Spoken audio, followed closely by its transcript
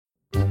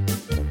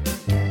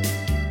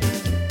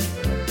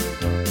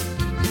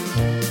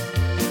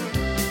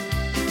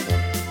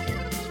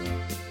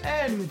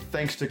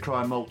Thanks to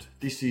Cryer Malt,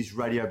 this is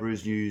Radio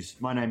Brews News.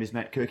 My name is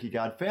Matt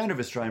Kierkegaard, founder of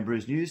Australian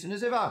Brews News, and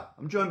as ever,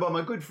 I'm joined by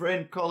my good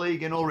friend,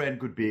 colleague, and all-round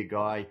good beer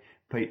guy,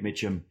 Pete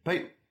Mitchell.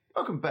 Pete,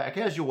 welcome back.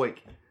 How's your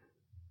week?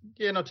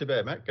 Yeah, not too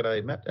bad, Matt.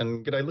 G'day, Matt,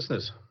 and g'day,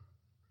 listeners.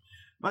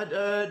 Mate,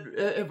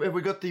 have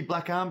we got the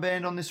black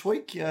armband on this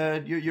week?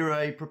 You're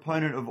a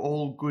proponent of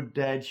all good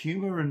dad's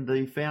humour and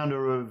the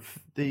founder of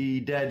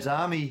the Dad's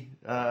Army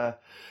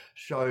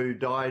show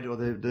died, or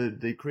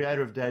the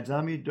creator of Dad's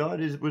Army died.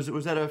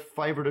 Was that a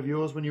favourite of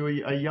yours when you were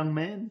a young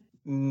man?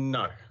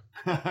 No.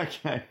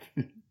 Okay.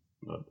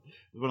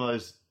 One of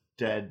those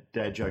dad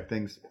joke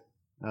things.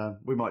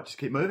 We might just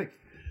keep moving.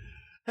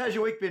 How's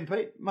your week been,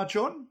 Pete? Much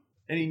on?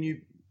 Any new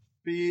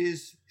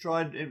beers?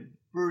 Tried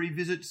brewery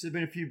visits? Have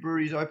been a few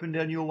breweries open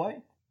down your way?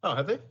 Oh,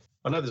 have they?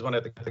 I know there's one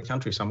out the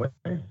country somewhere.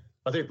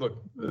 I think,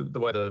 look, the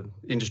way the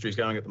industry's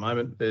going at the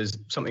moment, there's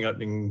something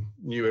opening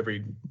new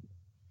every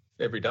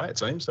day, it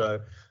seems.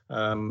 So,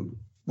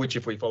 which,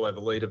 if we follow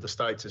the lead of the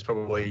States, is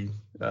probably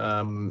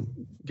going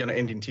to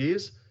end in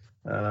tears.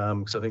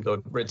 Because I think I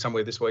read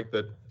somewhere this week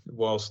that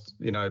whilst,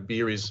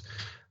 beer is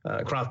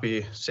craft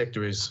beer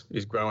sector is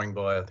growing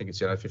by, I think it's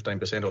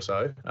 15% or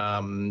so.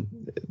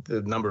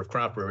 The number of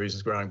craft breweries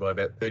is growing by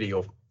about 30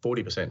 or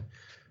 40%.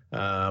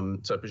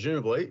 So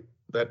presumably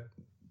that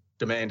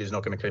demand is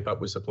not going to keep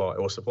up with supply,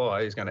 or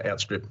supply is going to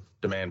outstrip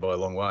demand by a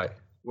long way.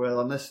 Well,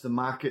 unless the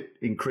market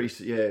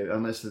increases,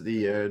 unless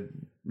the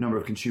number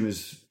of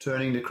consumers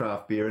turning to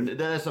craft beer, and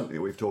that's something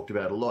that we've talked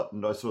about a lot.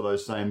 And I saw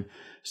those same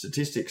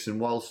statistics. And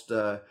whilst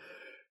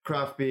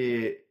craft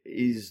beer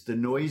is the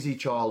noisy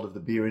child of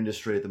the beer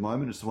industry at the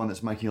moment, it's the one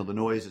that's making all the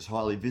noise, it's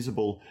highly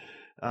visible.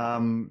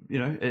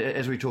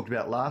 As we talked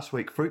about last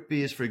week, fruit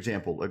beers, for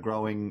example, are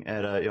growing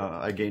at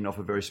again off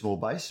a very small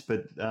base,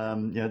 but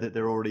that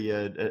they're already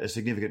a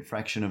significant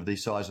fraction of the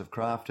size of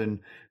craft and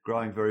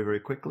growing very, very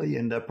quickly,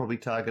 and probably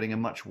targeting a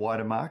much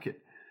wider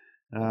market.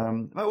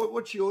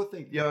 What's your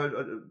think? I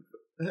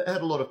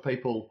had a lot of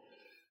people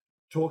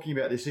talking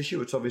about this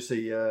issue. It's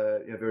obviously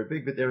very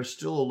big, but there are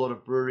still a lot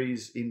of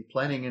breweries in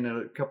planning and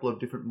a couple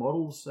of different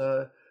models.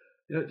 Do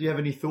you have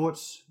any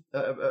thoughts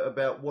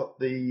about what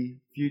the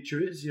future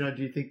is? Do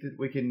you think that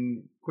we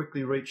can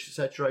quickly reach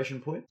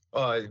saturation point?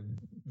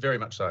 Very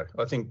much so.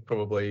 I think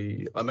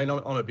probably. I'm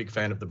a big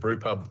fan of the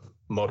brewpub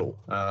model,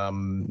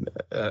 and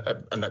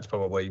that's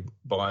probably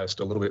biased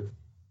a little bit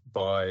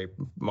by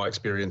my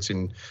experience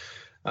in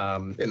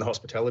the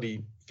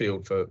hospitality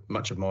field for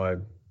much of my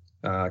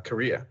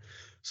career.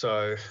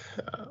 So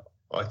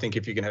I think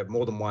if you can have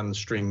more than one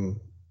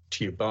string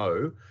to your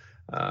bow,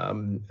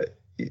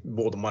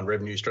 more than one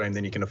revenue stream,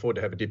 then you can afford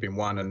to have a dip in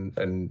one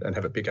and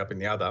have it pick up in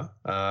the other.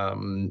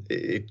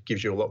 It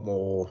gives you a lot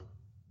more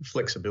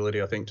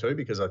flexibility, I think, too,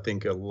 because I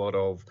think a lot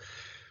of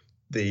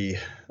the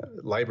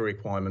labour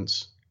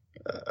requirements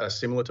are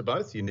similar to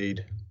both. You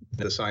need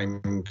the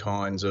same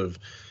kinds of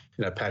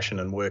passion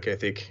and work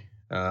ethic,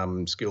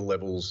 skill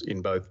levels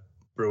in both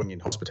brewing, in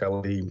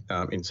hospitality,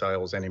 in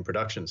sales and in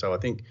production. So I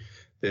think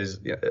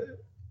there's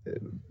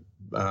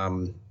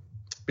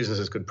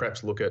businesses could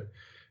perhaps look at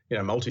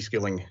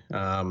multi-skilling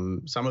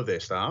some of their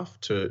staff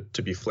to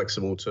be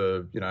flexible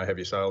to have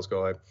your sales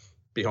guy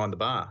behind the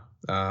bar,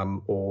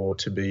 or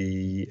to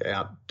be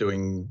out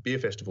doing beer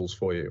festivals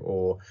for you,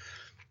 or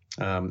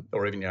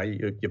even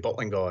your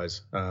bottling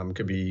guys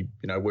could be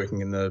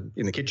working in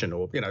the kitchen,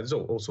 or there's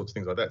all sorts of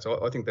things like that.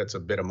 So I think that's a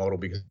better model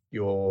because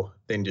you're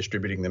then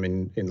distributing them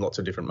in lots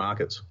of different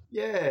markets.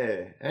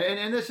 Yeah,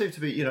 and there seems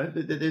to be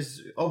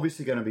there's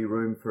obviously going to be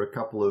room for a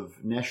couple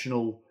of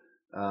national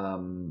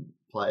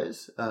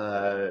players.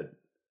 The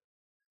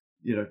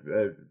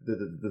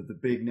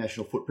big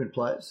national footprint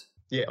players.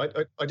 Yeah,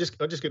 I just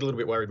get a little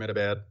bit worried, Matt,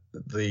 about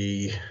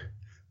the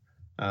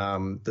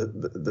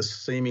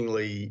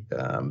seemingly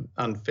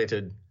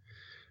unfettered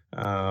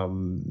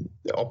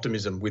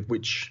optimism with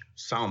which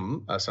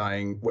some are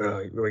saying,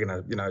 well, we're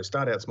going to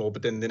start out small,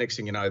 but then the next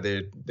thing you know,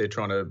 they're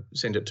trying to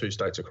send it 2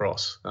 states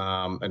across,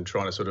 and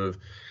trying to sort of,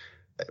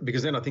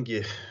 because then I think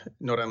you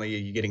not only are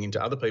you getting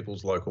into other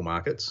people's local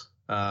markets,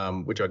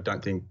 which I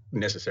don't think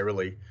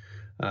necessarily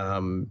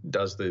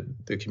does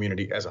the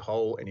community as a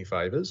whole any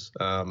favours,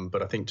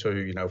 but I think too,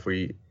 you got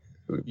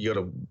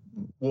to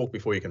walk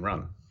before you can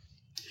run.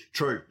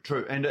 True,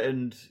 and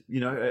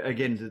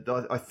again,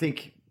 I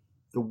think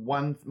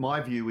my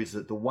view is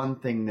that the one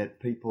thing that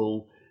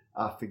people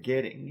are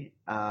forgetting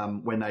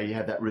when they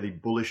have that really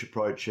bullish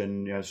approach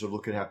and sort of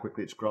look at how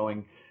quickly it's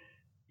growing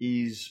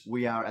is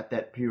we are at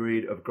that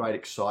period of great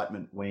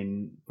excitement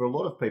when, for a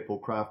lot of people,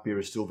 craft beer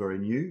is still very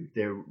new.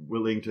 They're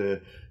willing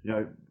to,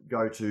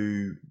 go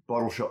to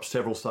bottle shops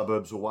several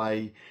suburbs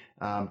away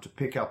to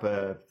pick up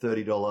a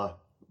 $30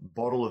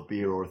 bottle of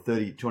beer or a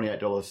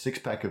 $28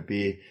 six-pack of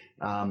beer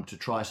to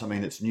try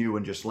something that's new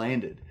and just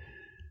landed.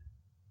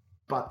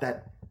 But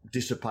that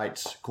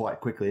dissipates quite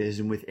maybe, as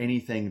in with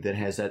anything that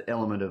has that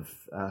element of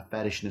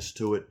faddishness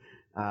to it,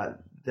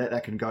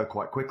 that can go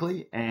quite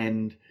quickly.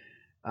 And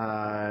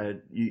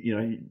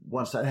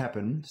once that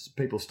happens,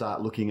 people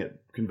start looking at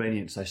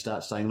convenience. They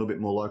start staying a little bit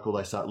more local.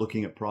 They start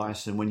looking at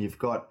price. And when you've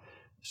got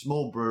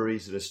small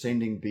breweries that are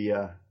sending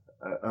beer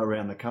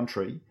around the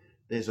country,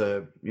 there's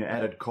a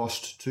added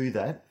cost to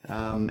that,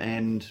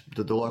 and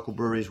the local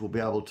breweries will be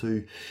able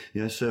to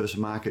service a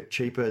market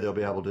cheaper. They'll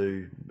be able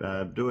to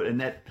do it,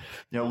 and that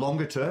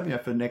longer term,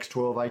 for the next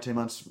 12, 18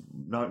 months,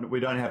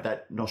 we don't have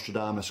that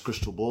Nostradamus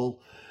crystal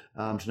ball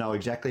to know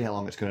exactly how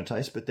long it's going to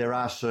take, but there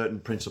are certain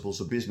principles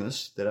of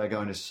business that are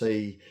going to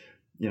see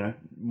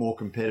more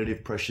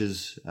competitive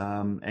pressures,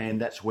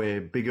 and that's where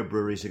bigger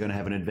breweries are going to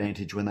have an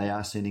advantage when they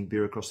are sending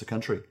beer across the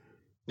country.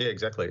 Yeah,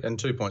 exactly. And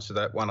 2 points to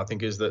that. One, I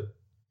think, is that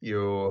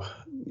you're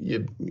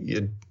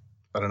rolling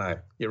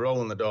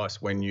the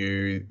dice when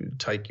you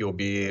take your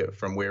beer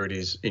from where it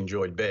is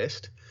enjoyed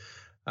best,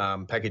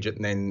 package it,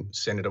 and then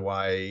send it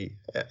away.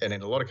 And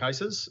in a lot of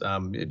cases,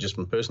 just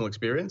from personal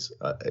experience,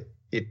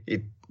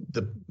 the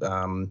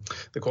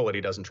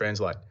quality doesn't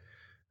translate.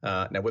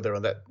 Now, whether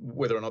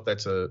or not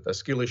that's a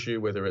skill issue,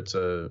 whether it's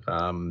a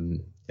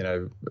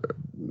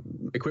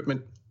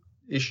equipment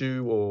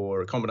issue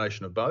or a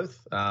combination of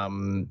both.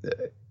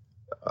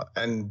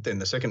 And then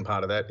the second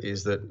part of that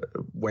is that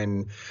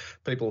when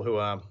people who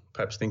are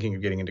perhaps thinking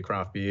of getting into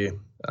craft beer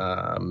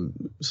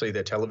see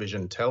their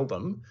television tell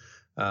them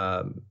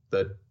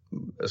that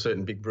a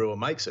certain big brewer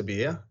makes a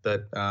beer,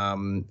 that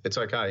it's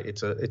okay,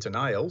 it's an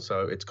ale,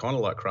 so it's kind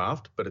of like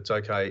craft, but it's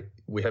okay.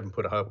 We haven't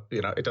put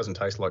it doesn't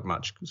taste like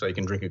much, so you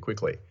can drink it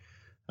quickly.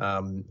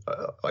 I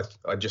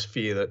just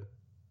fear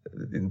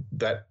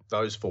that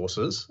those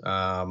forces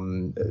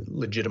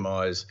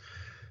legitimise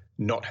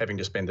not having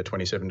to spend the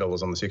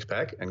 $27 on the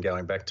 6-pack and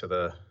going back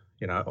to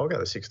I'll go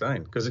the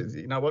 16, because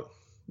you know what,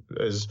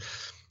 as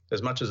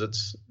much as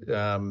it's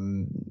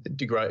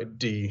whatever,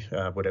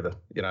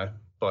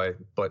 by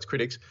its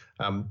critics,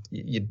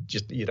 you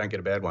don't get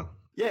a bad one.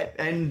 Yeah,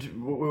 and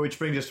which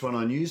brings us to one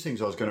of the news things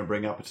I was going to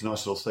bring up. It's a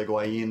nice little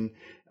segue in.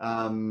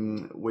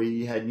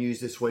 We had news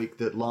this week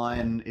that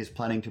Lion is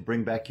planning to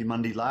bring back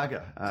Yamundi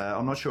Lager.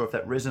 I'm not sure if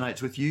that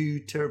resonates with you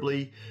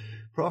terribly,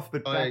 Prof,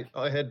 but I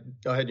had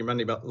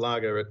Yamundi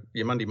Lager at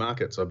Yamundi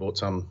Markets. I bought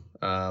some.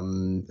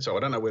 So I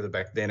don't know whether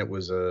back then it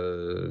was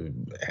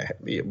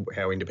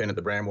how independent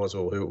the brand was,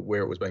 or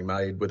where it was being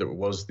made, whether it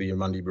was the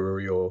Yamundi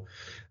Brewery or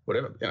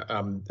whatever.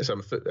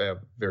 So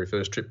our very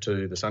first trip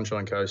to the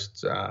Sunshine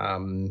Coast,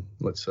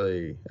 let's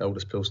see,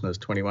 eldest Pilsner's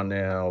 21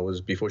 now,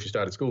 was before she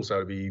started school, so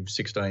it'd be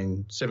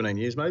 16, 17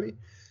 years maybe.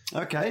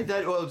 Okay,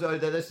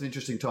 that's an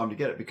interesting time to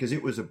get it, because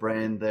it was a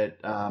brand that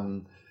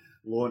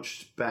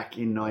launched back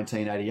in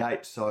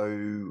 1988,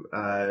 so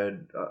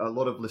a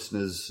lot of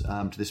listeners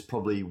to this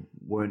probably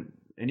weren't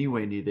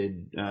anywhere near their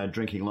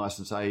drinking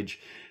license age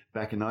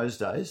back in those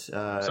days.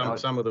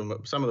 Some of them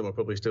are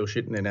probably still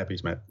shitting their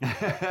nappies, Matt.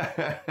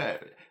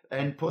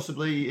 And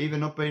possibly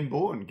even not been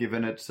born,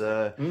 given it's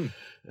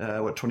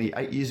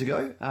 28 years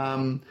ago.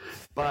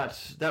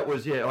 But that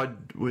was I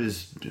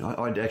think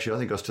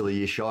I was still a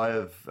year shy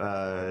of.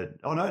 I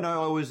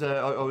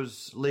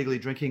was legally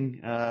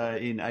drinking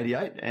in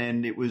 '88,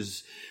 and it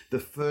was the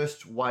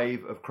first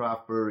wave of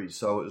craft breweries.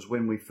 So it was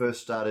when we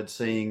first started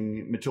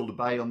seeing Matilda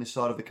Bay on this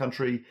side of the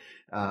country.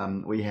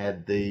 We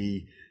had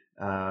the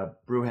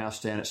brew house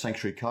down at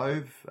Sanctuary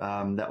Cove.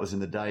 That was in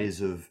the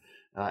days of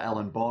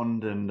Alan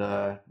Bond and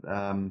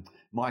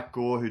Mike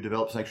Gore, who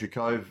developed Sanctuary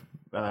Cove,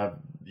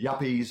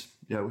 yuppies,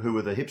 who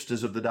were the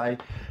hipsters of the day.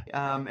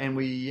 And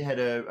we had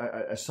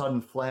a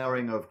sudden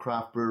flowering of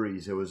craft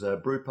breweries. There was a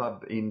brew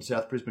pub in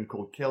South Brisbane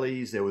called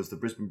Kelly's. There was the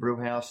Brisbane Brew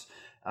House,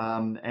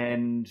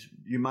 and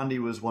Yamundi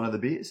was one of the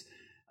beers.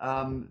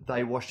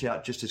 They washed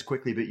out just as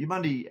quickly, but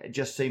Yamundi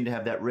just seemed to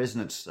have that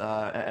resonance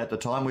at the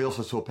time. We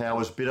also saw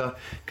Powers Bitter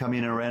come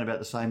in around about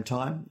the same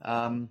time.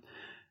 And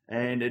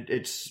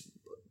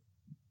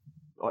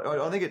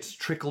I think it's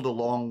trickled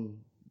along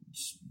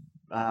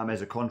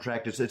as a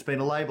contract. It's been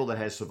a label that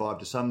has survived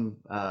to some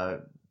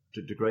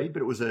degree,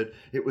 but it was a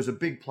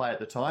big play at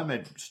the time.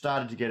 It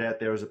started to get out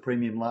there as a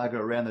premium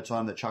lager around the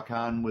time that Chuck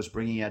Hahn was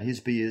bringing out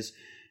his beers,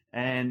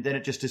 and then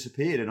it just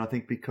disappeared. And I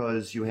think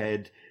because you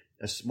had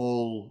a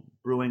small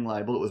brewing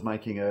label that was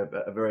making a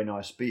very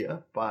nice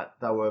beer, but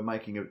they were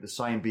making the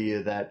same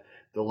beer that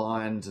the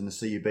Lions and the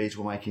CUBs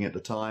were making at the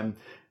time,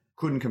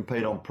 couldn't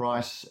compete on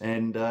price,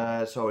 and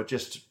so it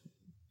just...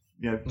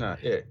 No,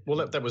 yeah.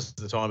 Well, that was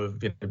the time of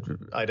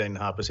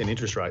 18.5%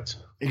 interest rates.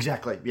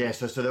 Exactly. Yeah.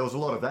 So there was a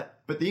lot of that.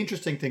 But the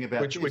interesting thing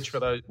about which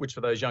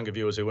for those younger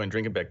viewers who weren't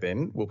drinking back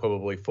then will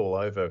probably fall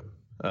over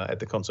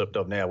at the concept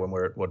of now, when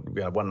we're at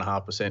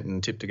 1.5%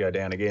 and tip to go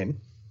down again.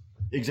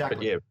 Exactly.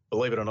 But yeah,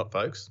 believe it or not,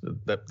 folks,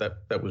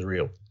 that was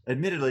real.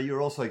 Admittedly,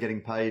 you're also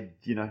getting paid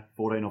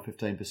 14 or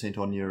 15%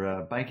 on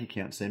your bank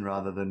accounts then,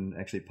 rather than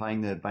actually paying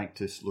the bank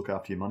to look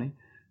after your money.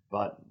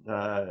 But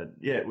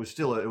it was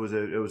still it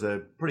was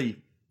a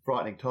pretty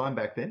frightening time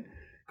back then.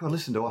 God,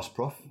 listen to us,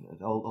 Prof.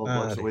 Old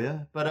blokes that we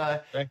are.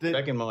 But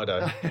back in my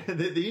day,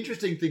 the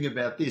interesting thing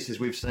about this is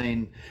we've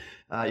seen,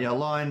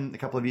 Lion a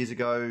couple of years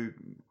ago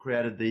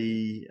created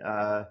the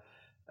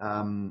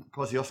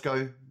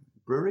Kosciuszko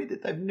brewery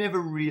that they've never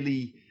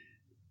really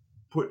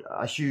put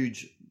a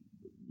huge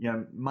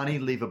money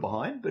lever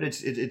behind, but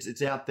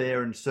it's out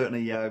there and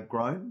certainly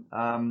grown.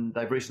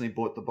 They've recently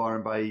bought the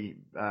Byron Bay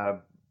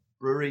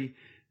brewery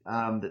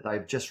that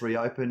they've just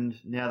reopened.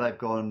 Now they've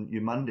gone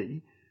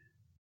Eumundi.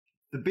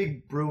 The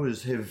big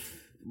brewers have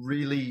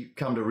really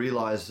come to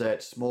realise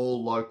that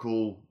small,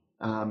 local,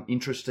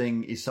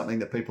 interesting is something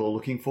that people are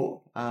looking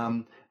for.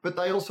 But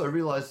they also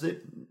realise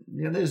that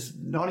there's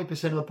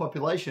 90% of the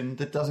population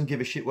that doesn't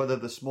give a shit whether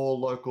the small,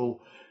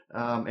 local,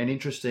 and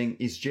interesting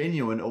is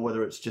genuine or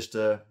whether it's just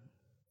a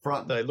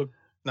front. They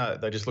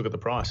just look at the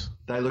price.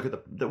 They look at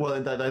they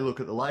look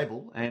at the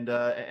label and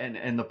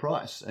the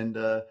price, and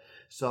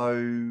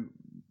so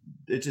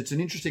it's an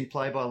interesting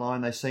play by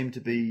Lion. They seem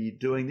to be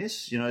doing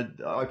this,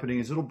 opening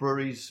these little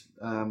breweries,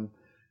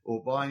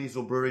 or buying these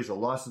little breweries, or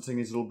licensing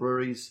these little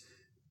breweries,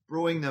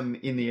 brewing them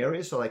in the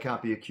area so they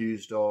can't be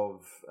accused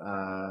of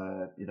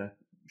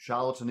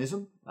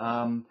charlatanism.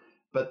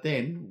 But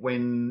then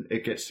when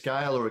it gets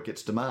scale or it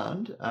gets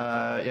demand,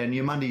 and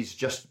Eumundi's,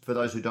 just for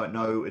those who don't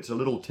know, it's a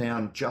little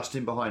town just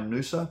in behind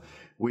Noosa,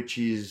 which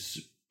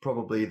is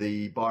probably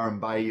the Byron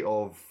Bay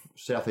of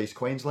southeast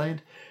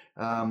Queensland.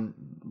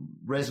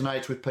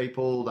 Resonates with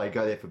people. They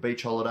go there for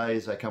beach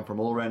holidays. They come from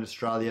all around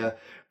Australia.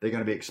 They're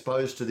going to be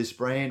exposed to this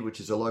brand,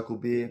 which is a local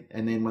beer.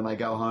 And then when they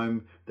go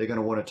home, they're going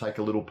to want to take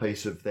a little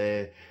piece of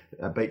their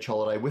beach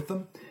holiday with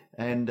them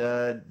and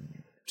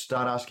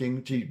start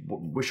asking, gee,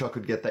 wish I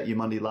could get that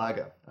Eumundi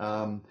lager.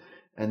 And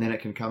then it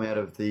can come out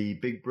of the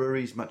big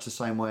breweries, much the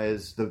same way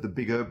as the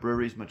big herb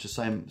breweries, much the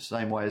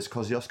same way as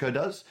Kosciuszko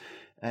does.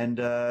 And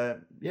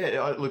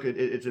look,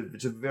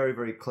 it's a very,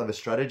 very clever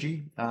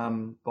strategy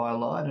by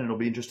Lion, and it'll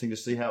be interesting to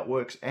see how it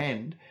works.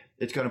 And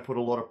it's going to put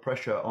a lot of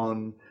pressure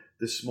on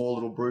the small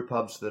little brew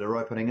pubs that are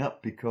opening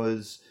up,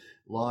 because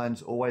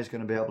Lion's always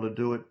going to be able to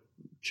do it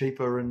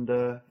cheaper and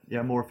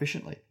more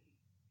efficiently.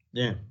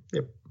 Yeah.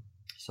 Yep.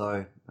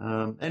 So,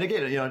 and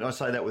again, I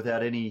say that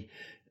without any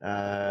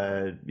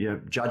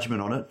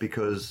judgment on it,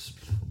 because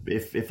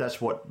if that's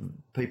what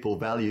people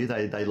value,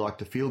 they like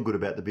to feel good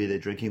about the beer they're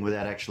drinking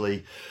without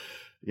actually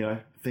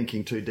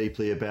thinking too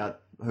deeply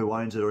about who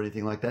owns it or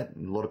anything like that.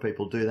 And a lot of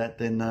people do that.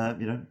 Then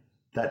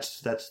that's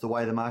the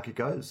way the market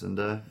goes. And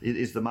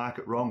is the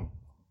market wrong?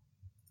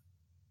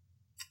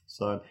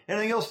 So,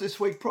 anything else this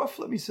week, Prof?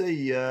 Let me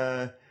see.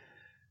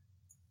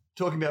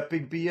 Talking about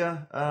big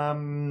beer,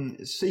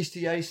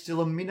 CCA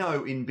still a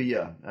minnow in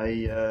beer.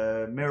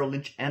 A Merrill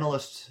Lynch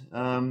analyst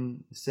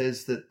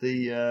says that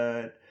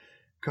the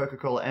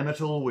Coca-Cola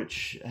Amatil,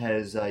 which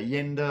has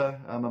Yenda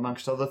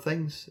amongst other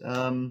things,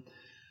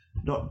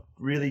 not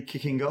really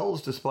kicking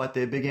goals despite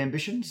their big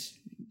ambitions.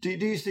 Do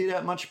you see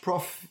that much,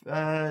 Prof,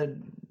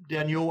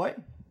 down your way?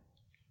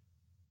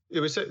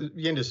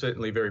 Yenda's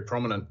certainly very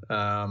prominent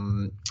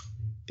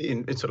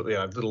in sort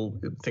of little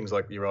things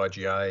like your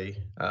IGA,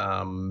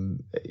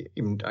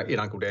 in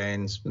Uncle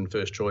Dan's and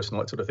First Choice and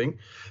all that sort of thing.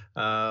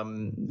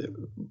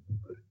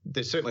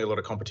 There's certainly a lot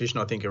of competition,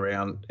 I think,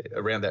 around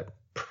that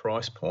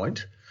price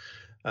point.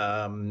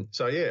 I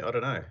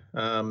don't know.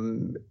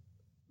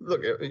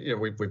 Look,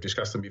 we've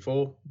discussed them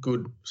before.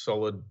 Good,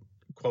 solid,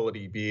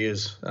 quality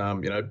beers,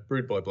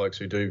 brewed by blokes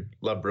who do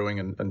love brewing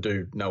and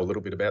do know a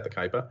little bit about the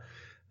caper,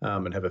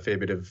 and have a fair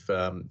bit of,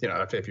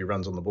 a fair few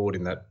runs on the board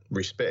in that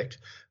respect.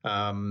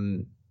 I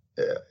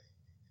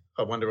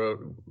wonder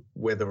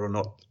whether or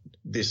not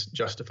this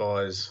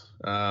justifies,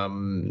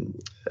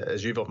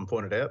 as you've often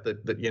pointed out,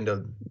 that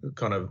Yenda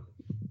kind of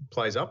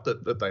plays up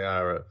that they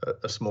are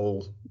a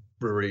small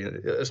brewery,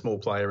 a small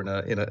player in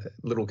a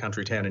little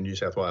country town in New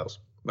South Wales.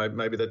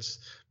 Maybe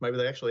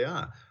they actually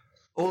are.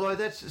 Although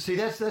that's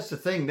the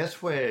thing.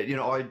 That's where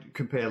I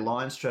compare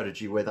Lion's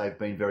strategy, where they've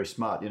been very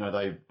smart.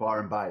 They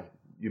Byron Bay,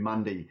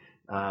 Eumundi,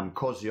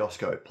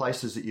 Kosciuszko,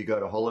 places that you go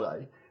to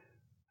holiday.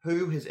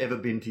 Who has ever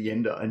been to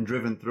Yenda and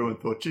driven through and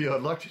thought, gee,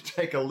 I'd like to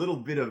take a little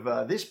bit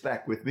of this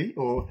back with me,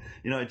 or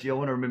gee, I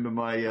want to remember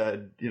my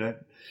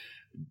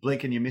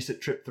blink and you miss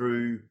it trip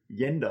through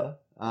Yenda.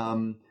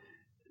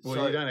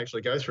 Well, you don't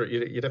actually go through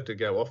it. You'd have to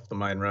go off the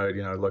main road,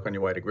 like on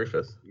your way to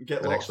Griffith, and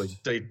lost.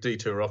 Actually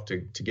detour off to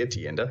get to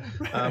Yenda.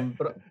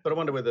 But I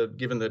wonder whether,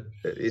 given that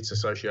its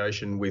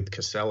association with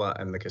Casella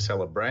and the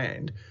Casella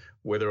brand,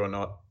 whether or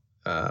not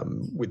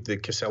with the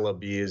Casella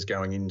beers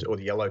going into, or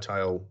the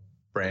Yellowtail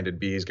branded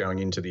beers going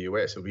into the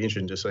US, it'll be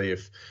interesting to see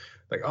if,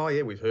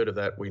 we've heard of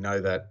that, we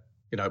know that,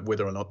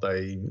 whether or not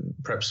they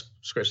perhaps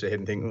scratch their head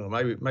and think,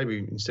 well,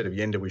 maybe instead of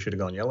Yenda we should have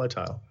gone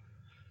Yellowtail.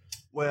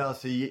 Well,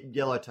 see,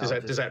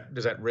 Yellowtail. Does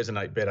that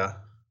resonate better,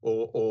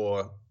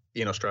 or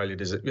in Australia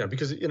does it?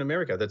 Because in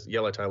America, that's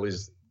Yellowtail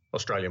is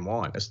Australian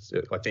wine.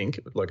 I think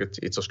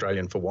it's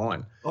Australian for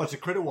wine. Oh, it's a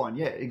critter wine,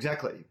 yeah,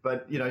 exactly.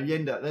 But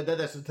Yenda,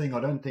 that's the thing.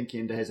 I don't think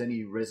Yenda has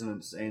any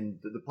resonance, and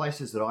the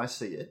places that I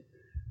see it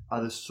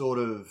are the sort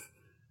of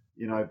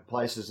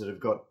places that have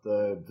got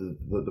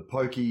the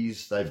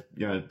pokies. They've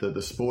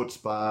the sports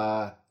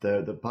bar.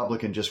 The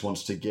publican just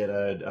wants to get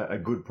a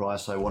good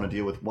price. They want to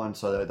deal with one,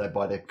 so they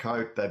buy their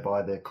Coke, they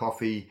buy their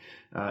coffee.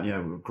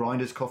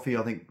 Grinders coffee,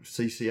 I think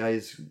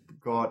CCA's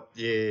got.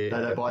 Yeah,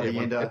 they buy the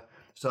Yenda.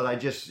 So they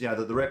just,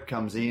 the rep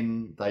comes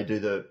in, they do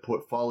the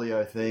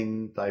portfolio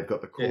thing, they've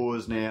got the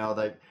cores now,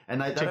 they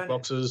tick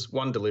boxes,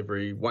 one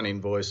delivery, one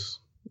invoice.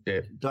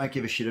 Yeah. Don't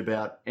give a shit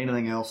about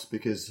anything else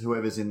because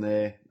whoever's in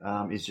there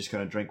is just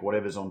going to drink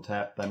whatever's on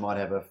tap. They might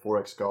have a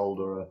Forex Gold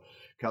or a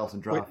Carlton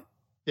Draft.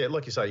 Yeah,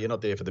 like you say, you're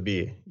not there for the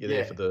beer. You're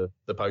there for the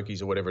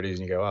pokies or whatever it is,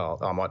 and you go, oh,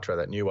 I might try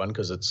that new one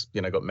because it's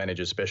got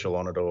manager's special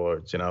on it, or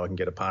it's, I can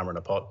get a Palmer in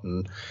a pot,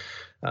 and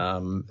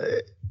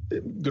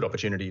good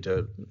opportunity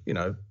to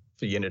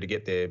for Yenna to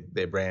get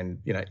their brand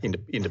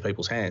into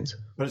people's hands.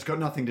 But it's got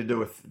nothing to do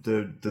with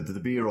the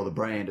beer or the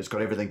brand. It's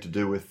got everything to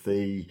do with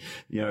the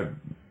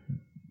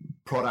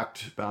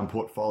product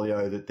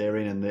portfolio that they're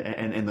in and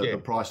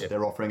the price that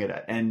they're offering it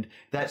at, and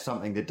that's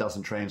something that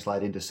doesn't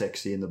translate into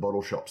sexy in the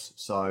bottle shops.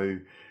 So.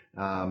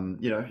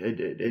 It's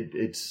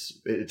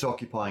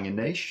occupying a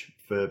niche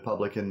for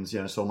publicans.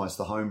 It's almost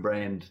the home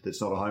brand that's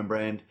not a home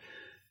brand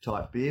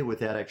type beer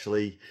without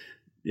actually,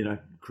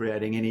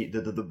 creating any.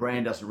 The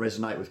brand doesn't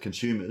resonate with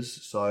consumers.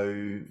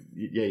 So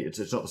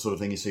it's not the sort of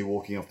thing you see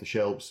walking off the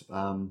shelves,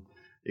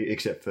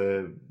 except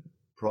for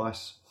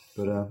price.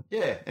 But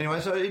anyway,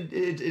 so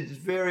it's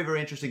very, very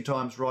interesting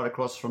times right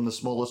across from the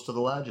smallest to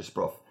the largest,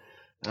 Prof.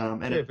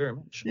 Very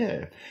much.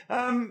 Yeah,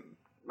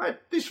 mate.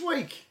 This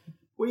week.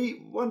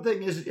 One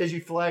thing, as you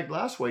flagged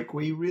last week,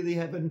 we really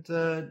haven't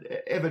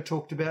ever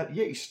talked about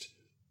yeast.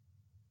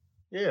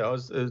 Yeah, I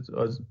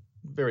was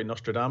very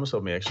Nostradamus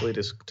of me, actually,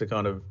 just to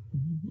kind of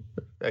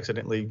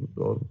accidentally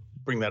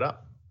bring that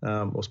up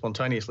or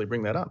spontaneously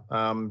bring that up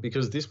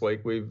because this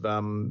week we've,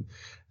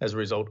 as a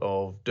result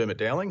of Dermot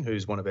Dowling,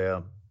 who's one of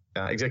our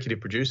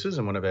executive producers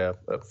and one of our,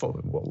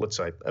 let's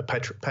say, a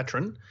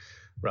patron,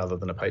 rather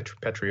than a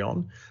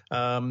Patreon,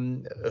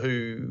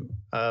 who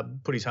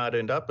put his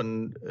hard-earned up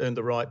and earned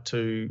the right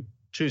to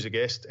choose a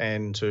guest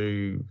and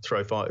to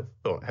have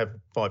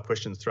 5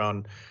 questions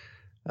thrown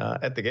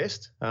at the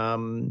guest.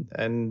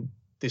 And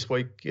this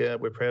week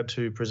we're proud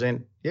to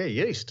present,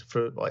 yeast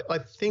for I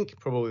think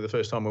probably the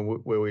first time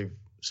where we've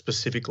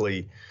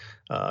specifically,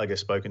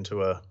 spoken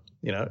to a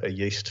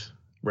yeast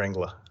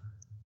wrangler.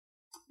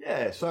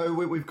 Yeah, so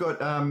we've got,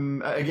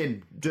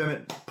 again,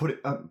 Dermot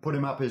put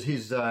him up as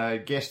his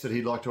guest that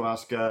he'd like to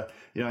ask,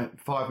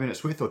 5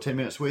 minutes with or 10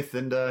 minutes with.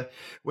 And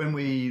when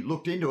we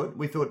looked into it,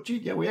 we thought,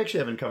 we actually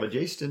haven't covered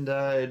yeast. And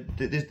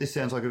this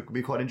sounds like it could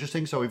be quite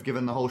interesting. So we've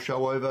given the whole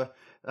show over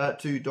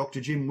to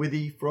Dr. Jim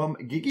Withy from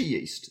Gigi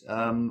Yeast,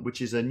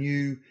 which is a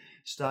new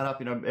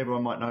startup.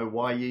 Everyone might know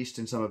Y Yeast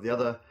and some of the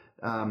other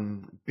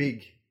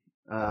big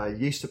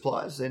yeast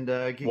suppliers. And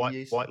Gigi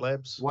Yeast. White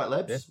Labs.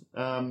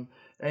 Yeah.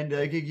 And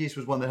Gig Yeast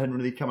was one that hadn't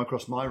really come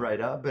across my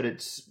radar, but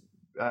it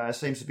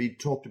seems to be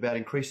talked about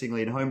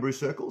increasingly in homebrew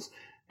circles.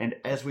 And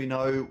as we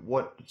know,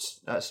 what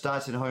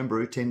starts in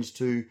homebrew tends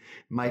to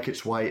make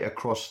its way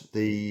across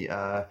the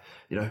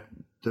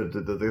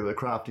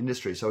craft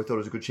industry. So we thought it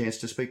was a good chance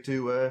to speak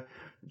to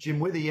Jim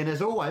Withy. And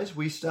as always,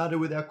 we started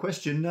with our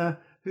question,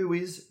 who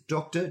is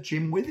Dr.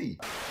 Jim Withy?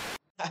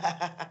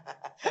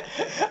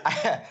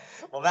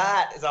 Well,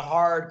 that is a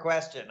hard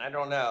question. I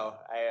don't know.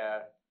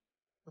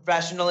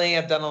 Professionally,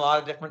 I've done a lot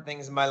of different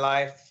things in my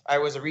life. I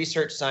was a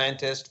research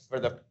scientist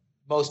for the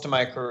most of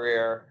my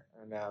career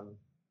and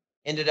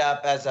ended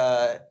up as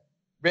a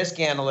risk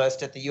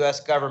analyst at the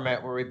U.S.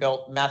 government where we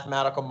built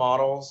mathematical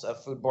models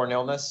of foodborne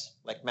illness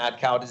like mad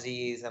cow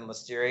disease and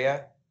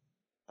listeria.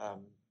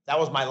 That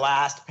was my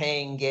last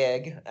paying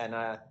gig, and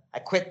I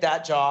quit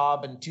that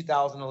job in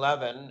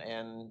 2011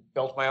 and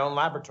built my own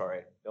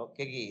laboratory, built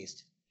Gigi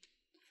Yeast.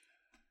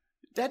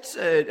 That's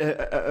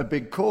a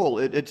big call.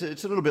 It's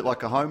a little bit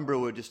like a home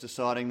brewer just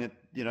deciding that,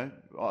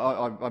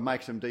 I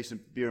make some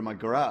decent beer in my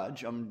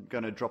garage. I'm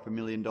going to drop $1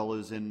 million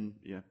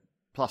in,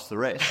 plus the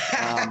rest.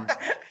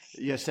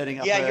 Setting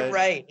up. Yeah, you're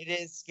right. It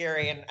is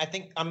scary. And I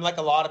think I'm like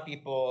a lot of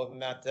people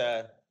that,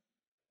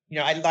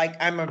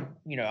 I'm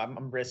a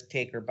risk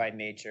taker by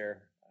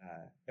nature.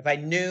 If I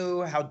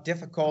knew how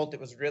difficult it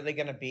was really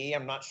going to be,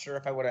 I'm not sure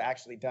if I would have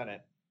actually done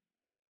it.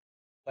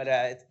 But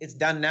it's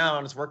done now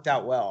and it's worked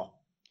out well.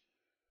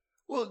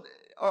 Well,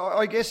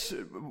 I guess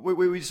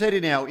we said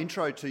in our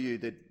intro to you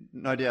that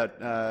no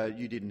doubt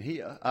you didn't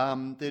hear,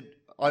 that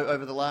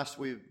over the last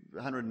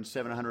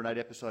 107, 108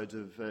 episodes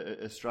of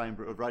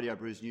of Radio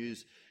Brews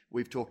News,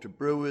 we've talked to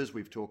brewers,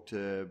 we've talked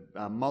to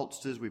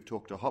maltsters, we've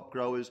talked to hop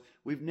growers.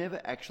 We've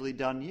never actually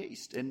done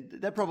yeast. And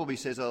that probably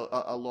says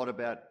a lot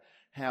about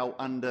how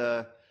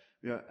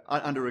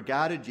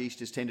under-regarded yeast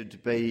has tended to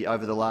be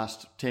over the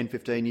last 10,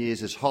 15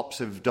 years as hops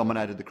have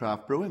dominated the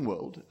craft brewing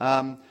world.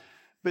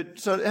 But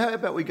so how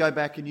about we go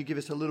back and you give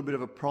us a little bit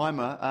of a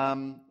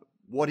primer.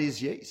 What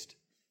is yeast?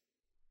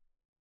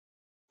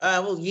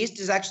 Well, yeast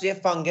is actually a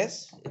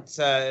fungus. It's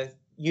a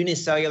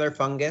unicellular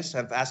fungus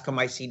of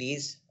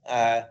Ascomycetes.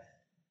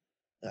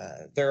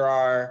 There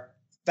are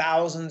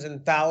thousands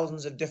and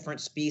thousands of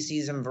different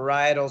species and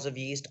varietals of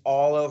yeast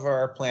all over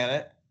our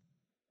planet.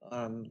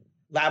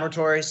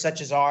 Laboratories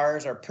such as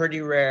ours are pretty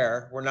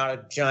rare. We're not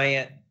a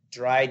giant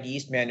dried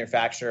yeast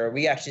manufacturer.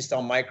 We actually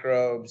sell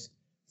microbes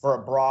for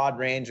a broad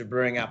range of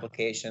brewing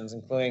applications,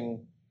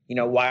 including,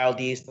 wild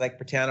yeast like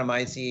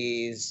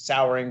Brettanomyces,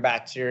 souring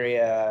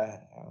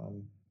bacteria,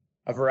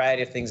 a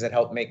variety of things that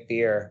help make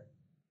beer.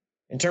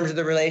 In terms of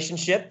the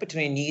relationship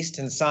between yeast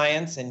and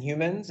science and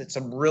humans, it's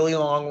a really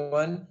long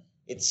one.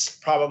 It's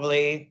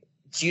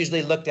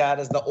usually looked at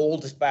as the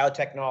oldest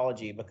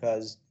biotechnology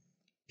because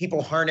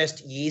people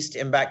harnessed yeast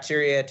and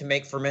bacteria to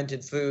make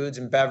fermented foods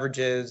and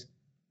beverages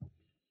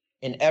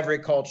in every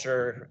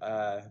culture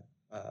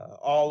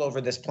all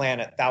over this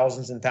planet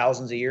thousands and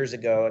thousands of years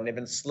ago, and they've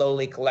been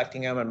slowly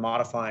collecting them and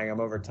modifying them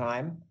over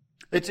time.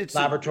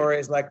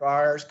 Laboratories like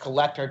ours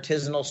collect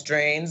artisanal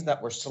strains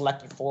that were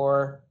selected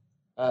for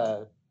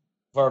a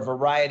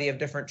variety of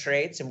different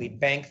traits, and we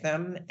bank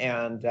them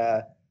and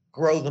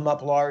grow them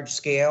up large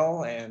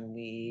scale, and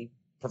we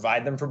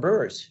provide them for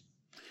brewers.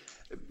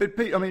 But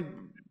Pete, I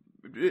mean,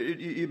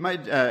 you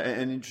made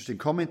an interesting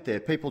comment there.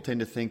 People tend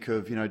to think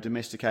of,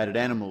 domesticated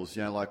animals,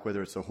 like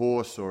whether it's a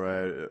horse or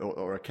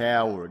a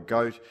cow or a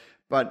goat.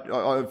 But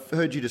I've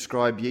heard you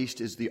describe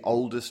yeast as the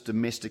oldest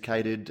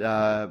domesticated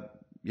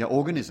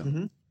organism.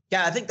 Mm-hmm.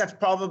 Yeah, I think that's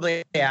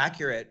probably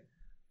accurate.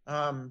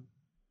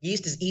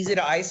 Yeast is easy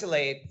to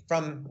isolate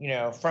from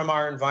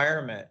our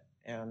environment,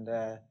 and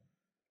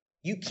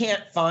you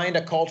can't find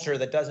a culture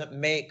that doesn't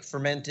make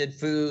fermented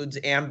foods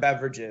and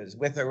beverages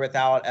with or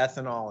without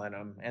ethanol in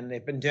them. And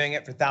they've been doing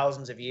it for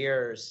thousands of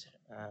years,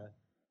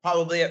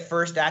 probably at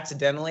first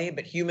accidentally,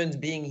 but humans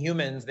being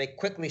humans, they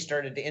quickly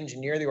started to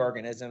engineer the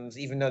organisms,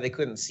 even though they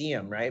couldn't see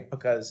them, right?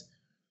 Because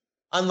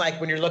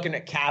unlike when you're looking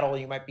at cattle,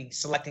 you might be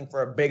selecting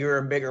for a bigger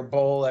and bigger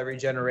bull every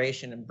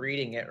generation and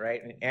breeding it,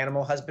 right? In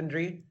animal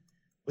husbandry.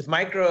 With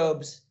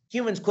microbes,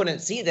 humans couldn't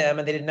see them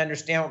and they didn't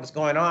understand what was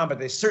going on, but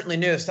they certainly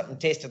knew if something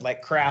tasted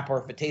like crap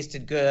or if it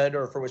tasted good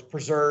or if it was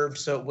preserved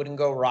so it wouldn't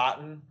go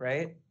rotten,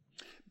 right?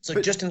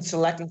 So just in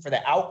selecting for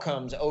the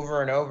outcomes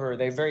over and over,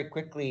 they very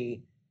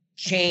quickly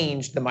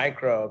changed the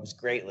microbes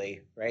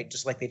greatly, right?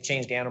 Just like they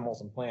changed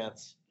animals and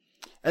plants.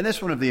 And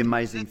that's one of the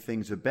amazing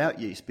things about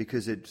yeast,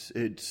 because it's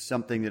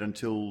something that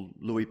until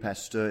Louis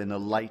Pasteur in the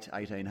late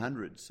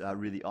 1800s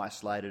really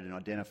isolated and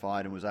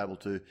identified and was able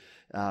to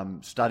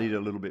study it a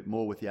little bit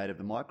more with the aid of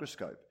the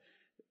microscope.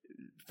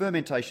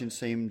 Fermentation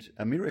seemed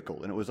a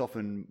miracle, and it was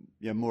often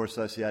more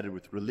associated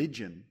with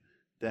religion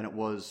than it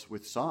was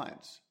with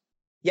science.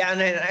 Yeah,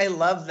 and I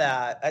love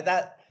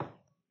that.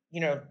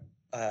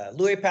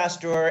 Louis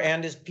Pasteur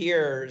and his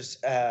peers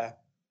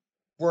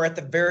were at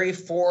the very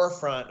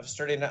forefront of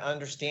starting to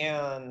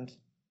understand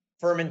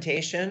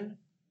fermentation.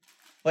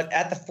 But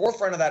at the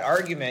forefront of that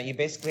argument, you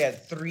basically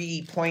had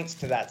 3 points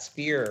to that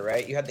spear,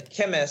 right? You had the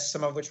chemists,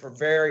 some of which were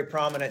very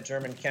prominent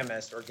German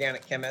chemists,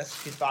 organic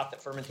chemists, who thought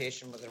that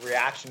fermentation was a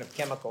reaction of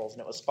chemicals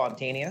and it was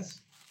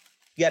spontaneous.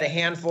 You had a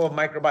handful of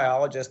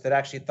microbiologists that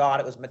actually thought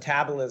it was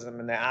metabolism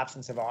in the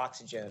absence of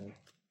oxygen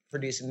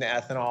producing the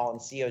ethanol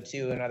and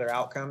CO2 and other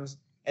outcomes.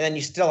 And then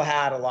you still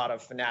had a lot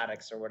of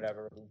fanatics or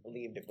whatever who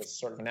believed it was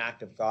sort of an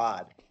act of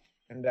God.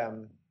 And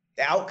the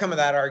outcome of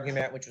that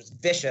argument, which was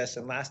vicious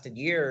and lasted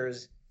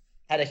years,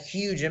 had a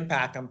huge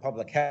impact on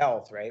public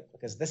health, right?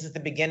 Because this is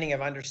the beginning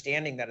of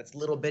understanding that it's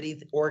little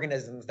bitty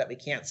organisms that we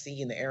can't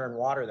see in the air and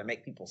water that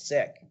make people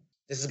sick.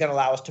 This is going to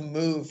allow us to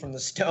move from the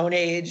Stone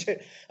Age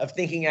of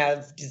thinking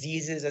of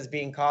diseases as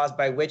being caused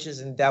by witches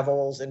and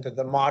devils into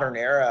the modern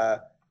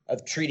era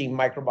of treating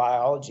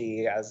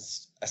microbiology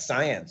as a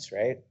science,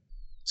 right?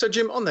 So,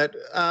 Jim, on that,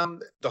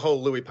 the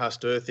whole Louis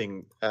Pasteur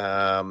thing,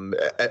 and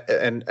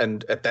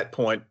at that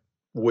point,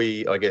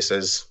 we, I guess,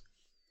 as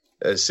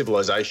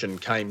civilization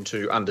came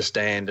to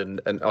understand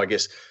and I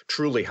guess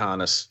truly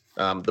harness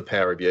the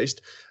power of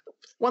yeast.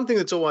 One thing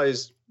that's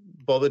always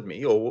bothered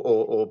me,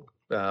 or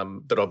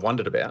that I've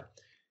wondered about,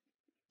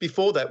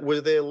 before that,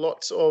 were there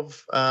lots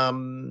of,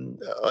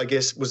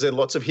 was there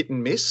lots of hit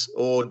and miss,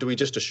 or do we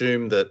just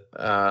assume that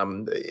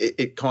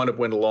it kind of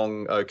went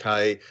along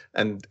okay,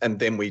 and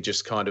then we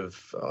just kind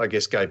of, I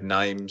guess, gave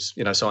names,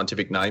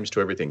 scientific names to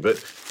everything? But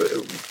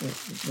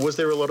was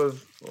there a lot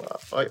of,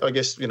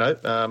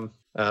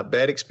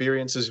 bad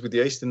experiences with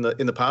yeast in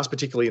the past,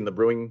 particularly in the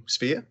brewing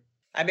sphere?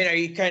 I mean, are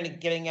you kind of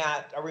getting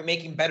at, are we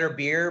making better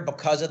beer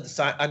because of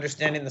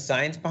understanding the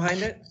science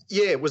behind it?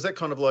 Yeah, was that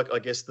kind of like, I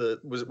guess,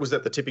 was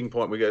that the tipping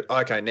point? We go,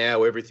 okay,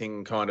 now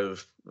everything kind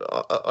of,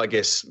 I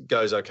guess,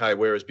 goes okay,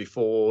 whereas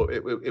before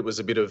it was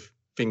a bit of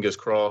fingers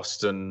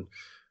crossed and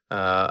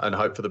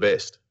hope for the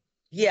best.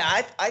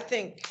 Yeah, I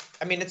think,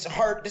 it's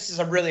hard. This is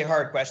a really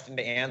hard question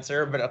to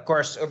answer, but of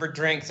course, over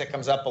drinks, it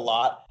comes up a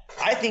lot.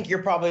 I think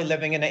you're probably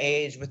living in an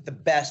age with the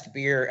best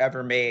beer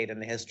ever made in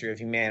the history of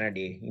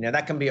humanity.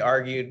 That can be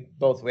argued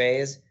both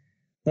ways.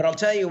 But I'll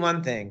tell you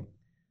one thing.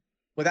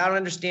 Without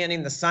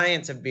understanding the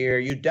science of beer,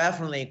 you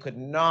definitely could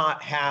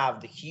not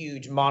have the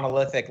huge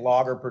monolithic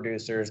lager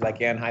producers like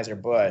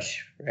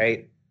Anheuser-Busch,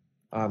 right?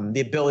 The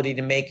ability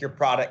to make your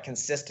product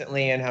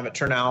consistently and have it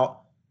turn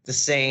out the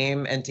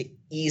same, and to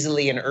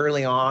easily and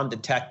early on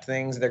detect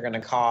things that are going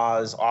to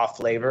cause off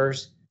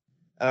flavors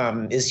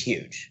is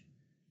huge.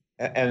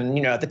 And,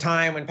 at the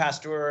time when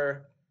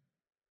Pasteur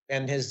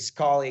and his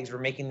colleagues were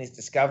making these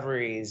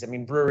discoveries, I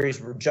mean, breweries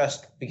were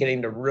just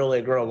beginning to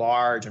really grow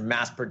large and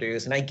mass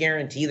produce. And I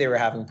guarantee they were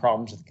having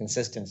problems with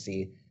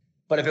consistency.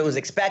 But if it was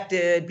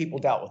expected, people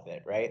dealt with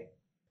it, right?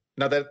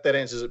 No, that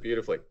answers it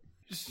beautifully.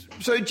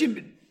 So,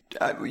 Jim,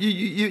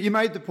 you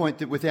made the point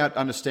that without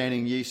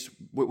understanding yeast,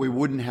 we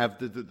wouldn't have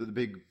the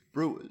big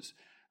brewers.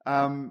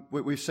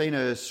 We've seen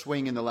a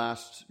swing in the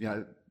last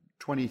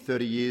 20,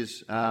 30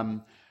 years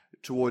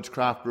towards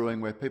craft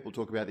brewing, where people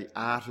talk about the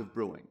art of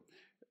brewing.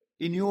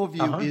 In your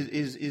view,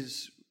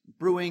 is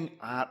brewing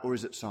art or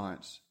is it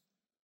science?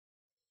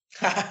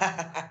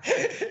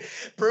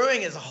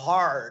 Brewing is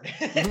hard.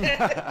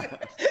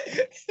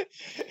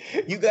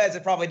 You guys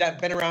have probably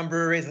been around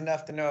breweries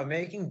enough to know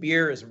making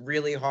beer is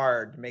really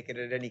hard to make it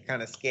at any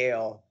kind of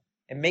scale,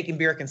 and making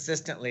beer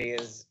consistently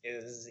is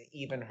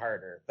even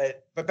harder.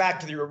 But back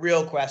to your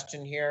real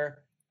question here,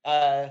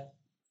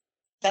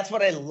 that's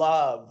what I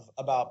love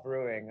about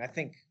brewing. I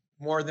think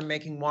more than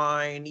making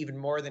wine, even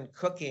more than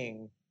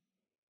cooking,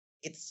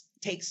 it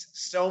takes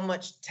so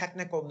much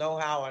technical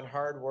know-how and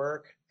hard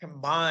work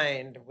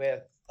combined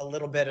with a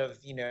little bit of,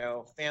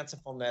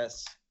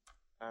 fancifulness,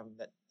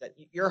 that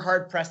you're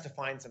hard pressed to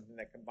find something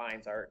that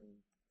combines art and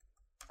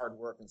hard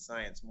work and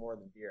science more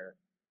than beer.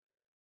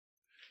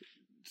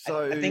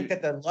 So I think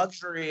that the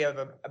luxury of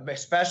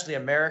especially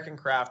American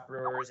craft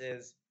brewers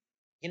is,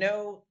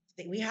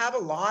 we have a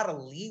lot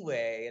of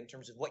leeway in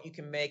terms of what you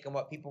can make and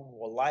what people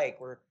will like.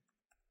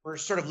 We're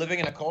sort of living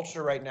in a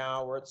culture right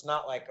now where it's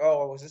not like,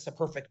 oh, is this a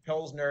perfect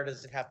Pilsner?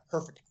 Does it have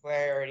perfect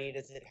clarity?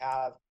 Does it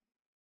have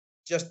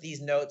just these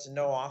notes and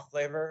no off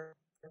flavor?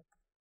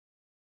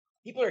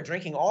 People are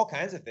drinking all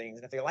kinds of things,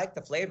 and if they like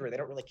the flavor, they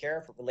don't really care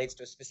if it relates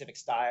to a specific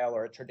style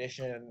or a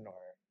tradition or,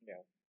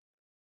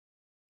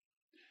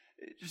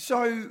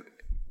 So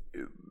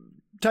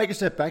take a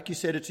step back. You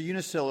said it's a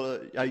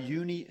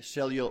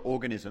unicellular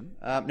organism.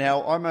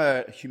 Now, I'm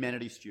a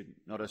humanities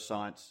student, not a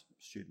science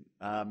student.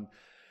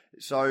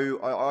 So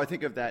I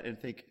think of that and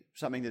think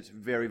something that's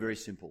very, very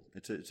simple.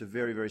 It's a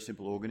very, very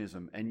simple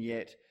organism. And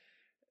yet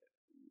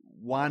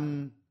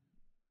one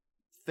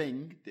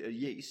thing, the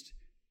yeast,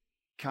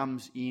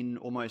 comes in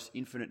almost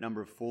infinite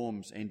number of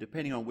forms. And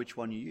depending on which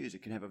one you use,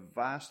 it can have a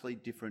vastly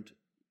different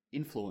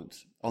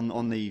influence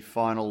on the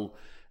final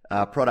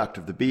product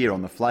of the beer,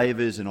 on the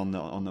flavours and on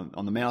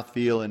the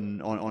mouthfeel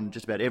and on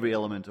just about every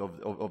element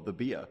of the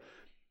beer.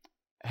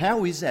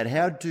 How is that?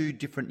 How do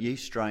different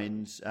yeast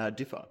strains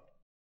differ?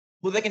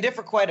 Well, they can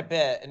differ quite a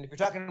bit. And if you're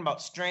talking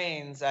about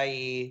strains,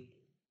 i.e.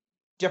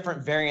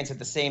 different variants of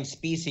the same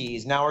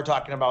species, now we're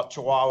talking about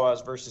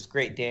Chihuahuas versus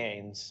Great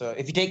Danes. So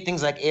if you take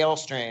things like ale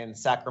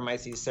strains,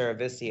 Saccharomyces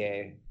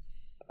cerevisiae,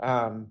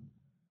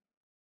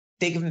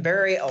 they can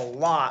vary a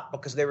lot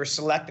because they were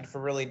selected for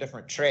really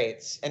different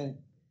traits. And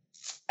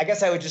I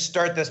guess I would just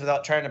start this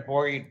without trying to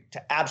bore you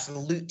to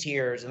absolute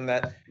tears, in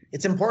that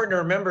it's important to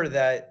remember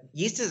that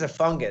yeast is a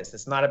fungus.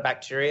 It's not a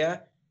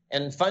bacteria.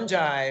 And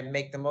fungi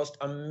make the most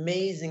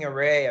amazing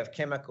array of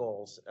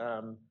chemicals.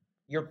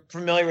 You're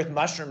familiar with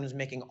mushrooms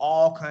making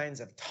all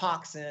kinds of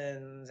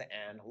toxins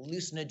and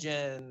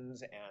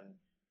hallucinogens and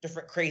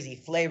different crazy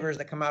flavors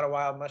that come out of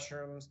wild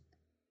mushrooms.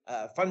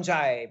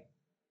 Fungi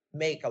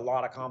make a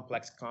lot of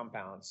complex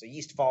compounds, so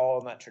yeast follow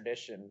in that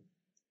tradition.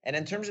 And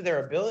in terms of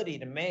their ability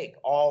to make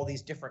all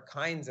these different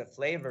kinds of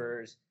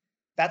flavors,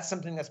 that's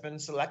something that's been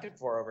selected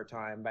for over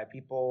time by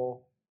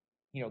people,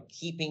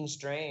 keeping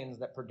strains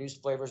that produce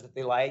flavors that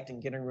they liked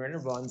and getting rid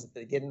of ones that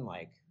they didn't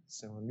like.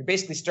 So you're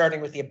basically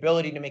starting with the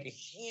ability to make a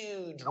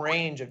huge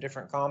range of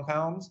different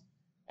compounds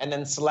and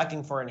then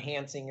selecting for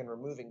enhancing and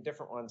removing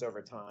different ones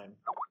over time.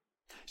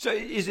 So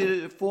is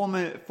it a form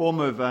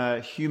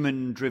of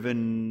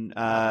human-driven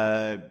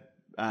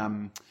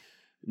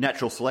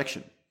natural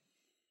selection?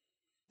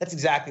 That's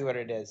exactly what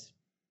it is.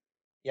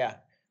 Yeah.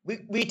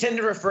 We tend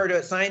to refer to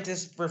it,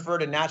 scientists refer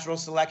to natural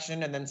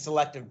selection and then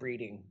selective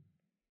breeding.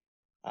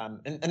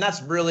 And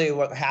that's really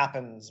what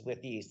happens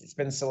with yeast. It's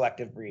been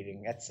selective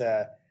breeding. It's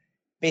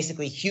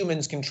basically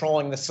humans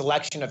controlling the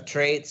selection of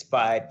traits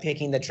by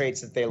picking the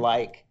traits that they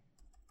like,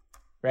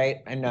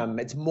 right? And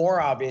it's more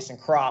obvious in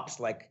crops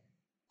like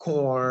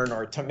corn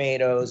or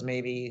tomatoes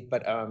maybe,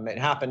 but it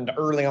happened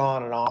early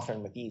on and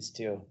often with yeast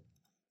too.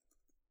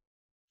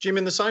 Jim,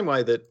 in the same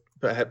way that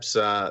perhaps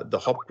the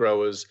hop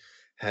growers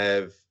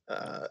have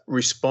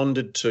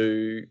responded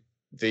to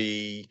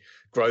the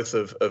growth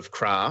of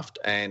craft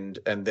and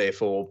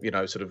therefore,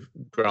 sort of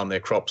grown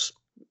their crops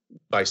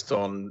based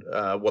on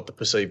what the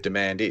perceived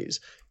demand is.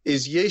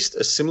 Is yeast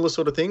a similar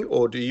sort of thing,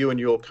 or do you and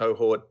your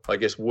cohort, I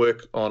guess,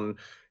 work on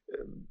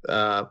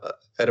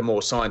at a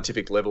more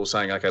scientific level,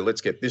 saying, okay,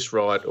 let's get this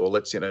right, or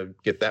let's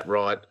get that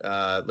right,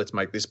 let's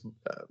make this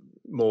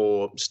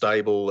more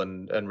stable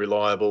and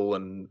reliable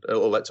and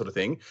all that sort of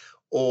thing?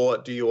 Or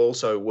do you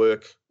also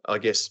work, I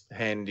guess,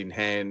 hand in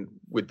hand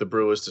with the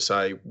brewers to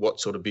say what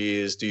sort of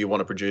beers do you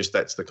want to produce?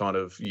 That's the kind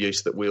of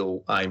yeast that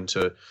we'll aim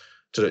to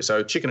do.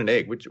 So chicken and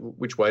egg,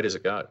 which way does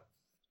it go?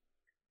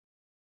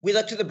 We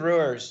look to the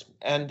brewers,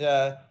 and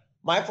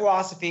My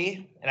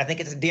philosophy, and I think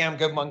it's a damn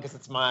good one because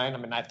it's mine. I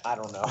mean, I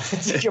don't know.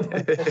 It's a good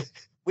one.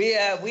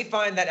 We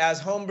find that as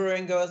home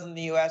brewing goes in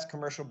the U.S.,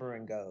 commercial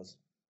brewing goes.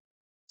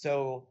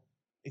 So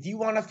if you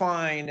want to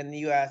find in the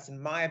U.S.,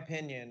 in my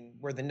opinion,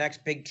 where the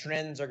next big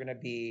trends are going to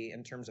be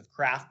in terms of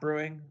craft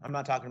brewing, I'm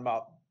not talking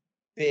about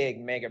big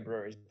mega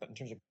breweries, but in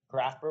terms of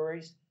craft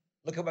breweries,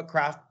 look at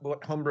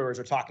what home brewers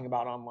are talking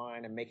about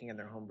online and making in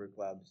their homebrew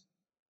clubs.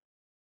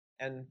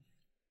 And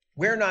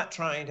we're not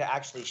trying to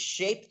actually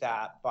shape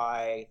that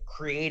by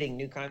creating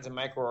new kinds of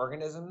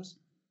microorganisms.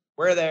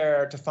 We're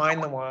there to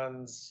find the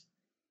ones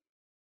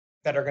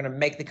that are going to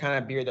make the kind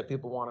of beer that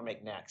people want to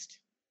make next.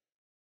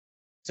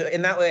 So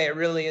in that way, it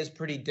really is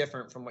pretty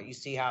different from what you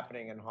see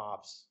happening in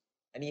hops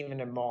and even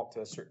in malt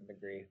to a certain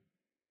degree.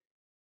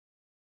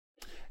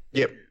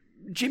 Yep.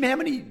 Jim, how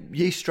many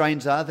yeast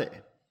strains are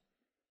there?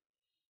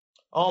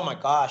 Oh my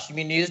gosh, you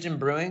mean used in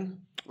brewing?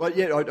 Well,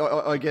 yeah,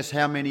 I guess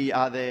how many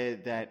are there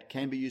that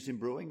can be used in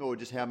brewing, or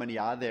just how many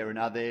are there? And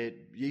are there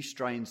yeast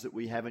strains that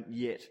we haven't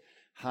yet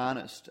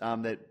harnessed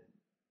that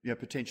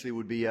potentially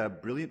would be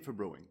brilliant for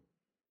brewing?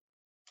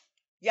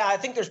 Yeah, I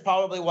think there's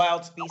probably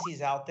wild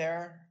species out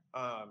there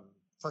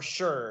for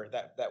sure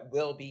that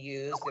will be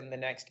used in the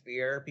next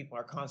beer. People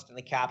are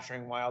constantly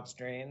capturing wild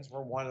strains.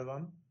 We're one of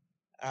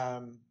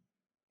them.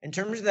 In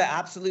terms of the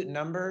absolute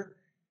number,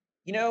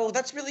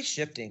 that's really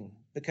shifting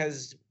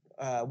because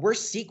we're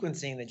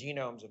sequencing the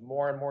genomes of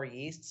more and more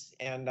yeasts.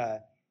 And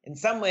in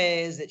some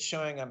ways, it's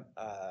showing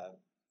a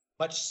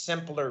much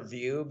simpler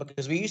view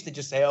because we used to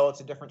just say, oh, it's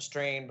a different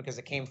strain because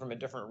it came from a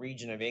different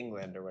region of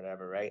England or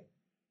whatever, right?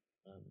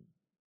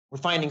 We're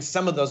finding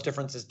some of those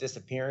differences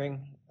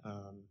disappearing.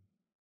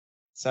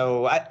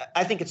 So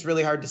I think it's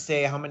really hard to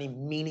say how many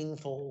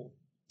meaningful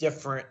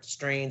different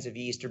strains of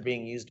yeast are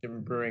being used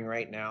in brewing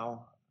right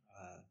now.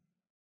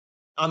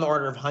 On the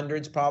order of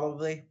hundreds,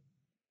 probably.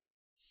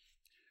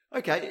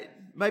 Okay,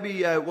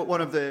 maybe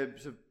one of the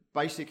sort of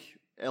basic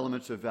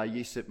elements of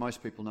yeast that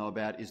most people know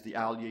about is the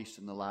ale yeast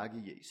and the lager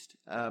yeast.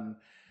 And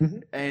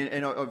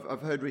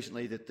I've heard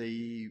recently that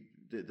the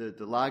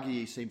lager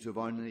yeast seems to have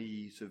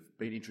only sort of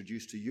been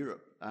introduced to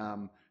Europe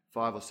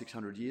 500 or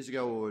 600 years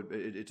ago, or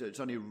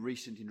it's only a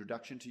recent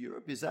introduction to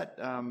Europe. Is that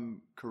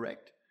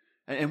correct?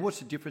 And what's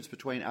the difference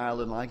between ale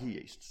and lager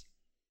yeasts?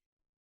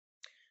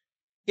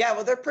 Yeah,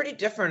 well, they're pretty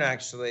different,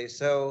 actually.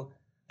 So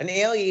an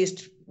ale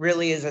yeast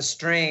really is a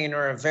strain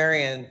or a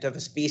variant of a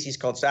species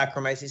called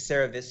Saccharomyces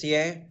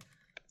cerevisiae.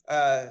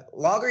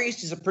 Lager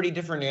yeast is a pretty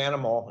different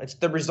animal. It's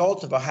the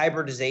result of a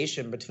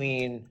hybridization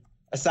between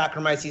a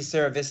Saccharomyces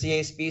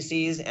cerevisiae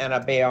species and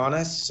a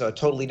Baeonis, so a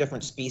totally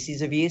different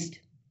species of yeast.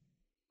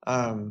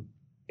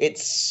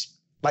 It's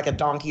like a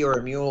donkey or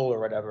a mule or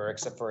whatever,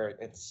 except for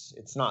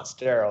it's not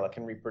sterile. It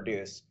can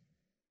reproduce.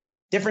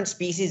 Different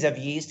species of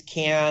yeast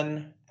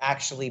can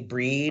actually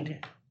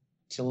breed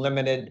to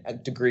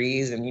limited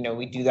degrees, and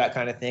we do that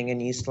kind of thing in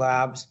yeast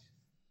labs.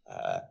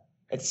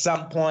 At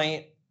some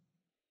point,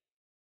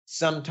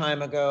 some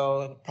time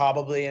ago,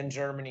 probably in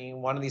Germany,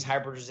 one of these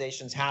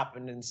hybridizations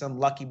happened, and some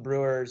lucky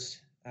brewers,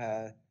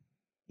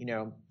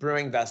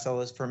 brewing vessel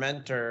is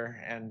fermenter,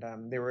 and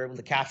they were able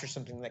to capture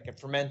something that could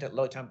ferment at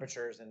low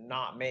temperatures and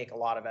not make a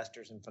lot of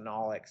esters and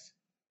phenolics.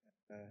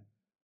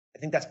 I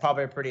think that's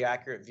probably a pretty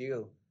accurate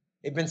view.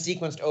 They've been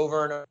sequenced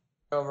over and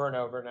over and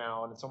over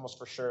now, and it's almost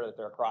for sure that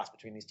they're a cross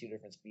between these two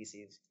different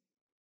species.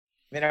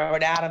 I mean, I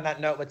would add on that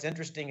note, what's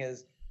interesting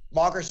is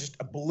lagers just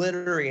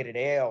obliterated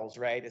ales,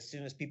 right? As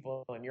soon as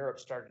people in Europe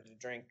started to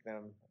drink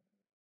them.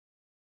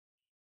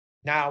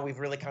 Now we've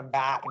really come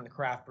back in the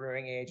craft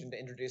brewing age into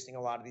introducing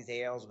a lot of these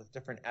ales with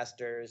different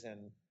esters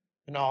and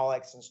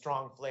phenolics and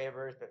strong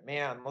flavors. But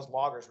man, those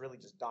lagers really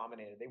just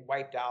dominated. They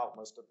wiped out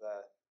most of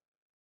the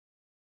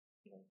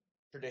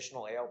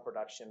traditional ale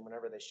production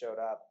whenever they showed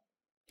up.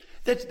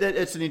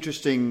 That's an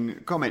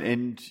interesting comment,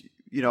 and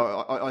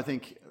I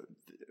think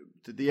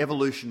the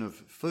evolution of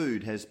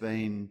food has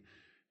been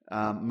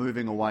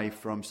moving away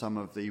from some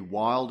of the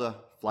wilder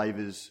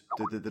flavors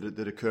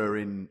that occur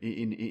in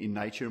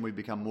nature, and we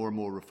become more and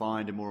more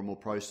refined and more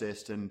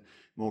processed and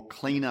more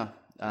cleaner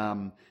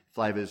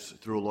flavors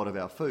through a lot of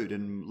our food.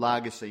 And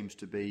lager seems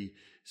to be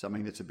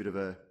something that's a bit of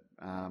a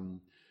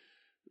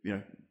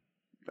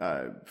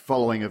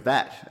following of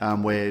that,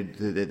 where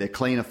they're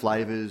cleaner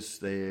flavors,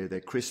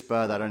 they're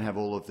crisper, they don't have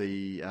all of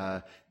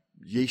the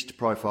yeast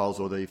profiles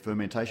or the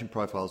fermentation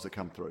profiles that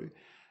come through.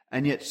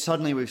 And yet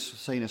suddenly we've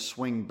seen a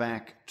swing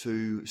back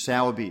to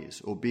sour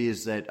beers or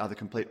beers that are the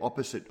complete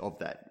opposite of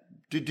that.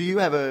 Do you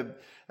have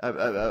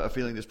a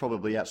feeling that's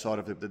probably outside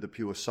of the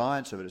pure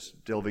science of it, it's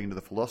delving into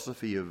the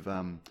philosophy of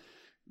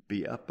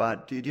beer,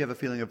 but do you have a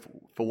feeling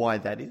for why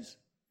that is?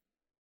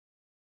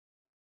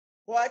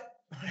 What?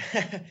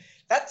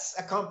 That's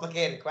a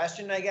complicated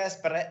question, I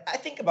guess, but I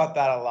think about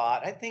that a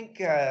lot. I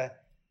think,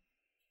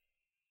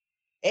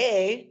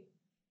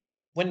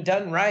 when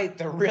done right,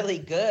 they're really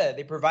good.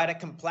 They provide a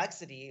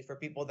complexity for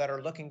people that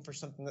are looking for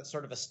something that's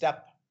sort of a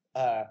step.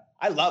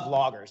 I love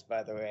lagers,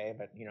 by the way,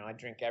 but I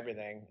drink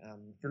everything.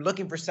 If you're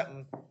looking for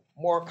something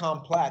more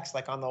complex,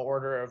 like on the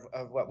order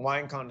of what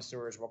wine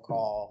connoisseurs will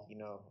call,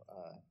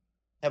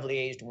 heavily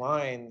aged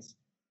wines,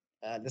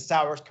 the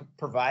sours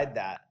provide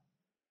that.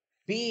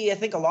 B, I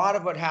think a lot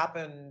of what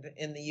happened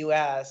in the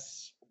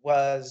U.S.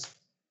 was,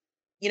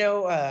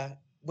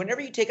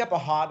 whenever you take up a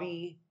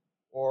hobby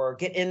or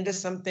get into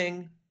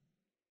something,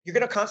 you're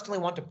going to constantly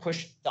want to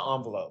push the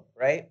envelope,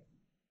 right?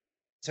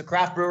 So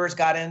craft brewers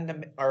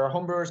or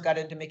home brewers got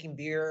into making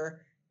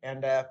beer,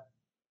 and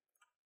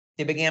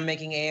they began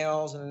making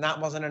ales, and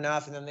that wasn't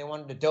enough. And then they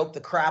wanted to dope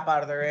the crap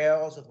out of their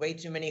ales with way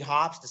too many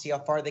hops to see how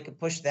far they could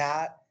push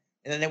that.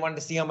 And then they wanted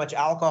to see how much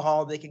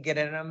alcohol they could get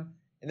in them.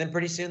 And then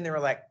pretty soon they were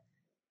like,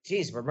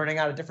 geez, we're running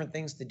out of different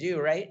things to do,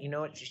 right? You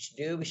know what you should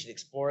do? We should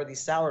explore these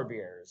sour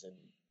beers. And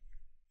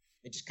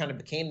it just kind of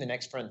became the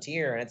next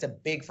frontier. And it's a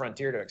big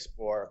frontier to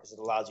explore because it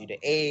allows you to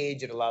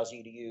age. It allows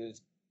you to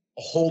use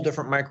a whole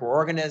different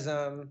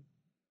microorganism,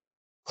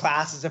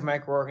 classes of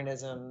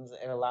microorganisms.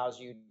 It allows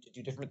you to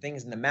do different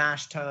things in the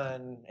mash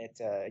tun.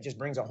 It just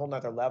brings a whole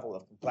nother level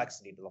of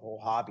complexity to the whole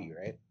hobby,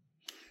 right?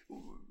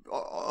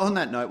 On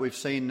that note, we've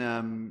seen,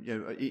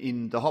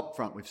 in the hop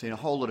front, we've seen a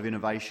whole lot of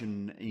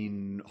innovation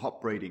in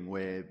hop breeding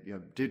where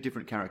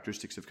different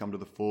characteristics have come to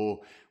the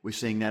fore. We're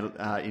seeing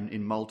that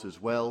in malt as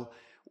well.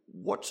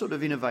 What sort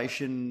of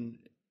innovation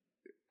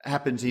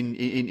happens in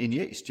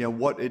yeast?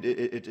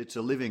 It's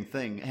a living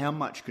thing. How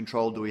much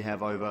control do we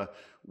have over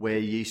where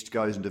yeast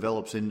goes and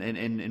develops,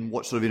 and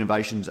what sort of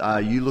innovations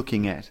are you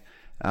looking at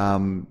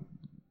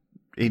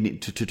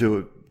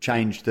to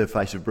change the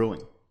face of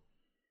brewing?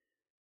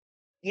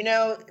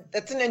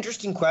 That's an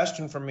interesting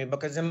question for me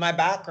because in my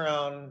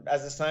background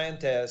as a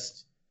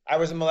scientist, I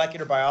was a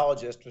molecular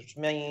biologist, which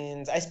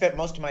means I spent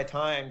most of my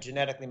time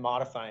genetically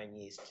modifying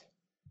yeast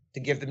to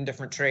give them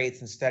different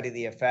traits and study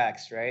the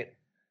effects, right?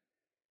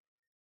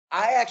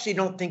 I actually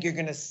don't think you're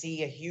going to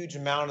see a huge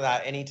amount of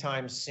that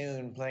anytime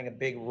soon playing a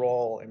big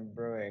role in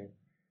brewing.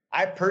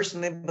 I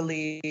personally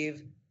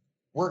believe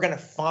we're going to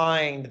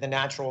find the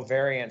natural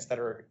variants that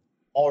are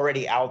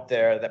already out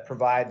there that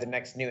provide the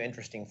next new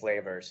interesting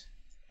flavors.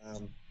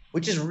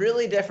 Which is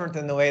really different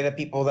than the way that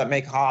people that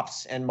make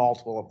hops and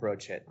malt will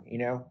approach it.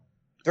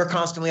 They're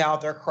constantly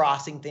out there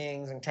crossing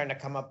things and trying to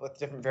come up with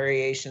different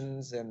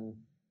variations and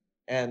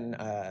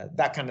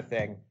that kind of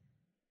thing.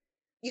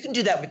 You can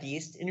do that with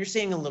yeast, and you're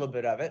seeing a little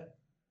bit of it,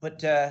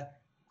 but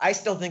I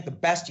still think the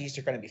best yeast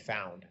are going to be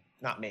found,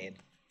 not made.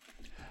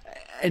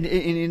 And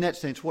in that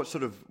sense, what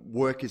sort of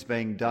work is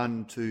being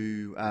done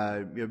to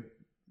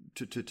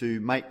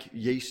make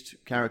yeast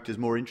characters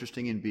more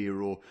interesting in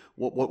beer, or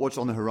what's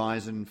on the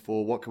horizon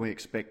for what can we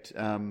expect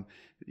as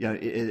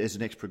the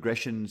next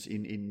progressions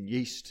in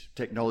yeast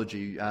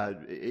technology,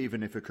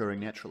 even if occurring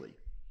naturally?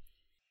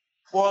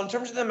 Well, in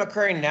terms of them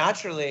occurring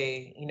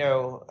naturally,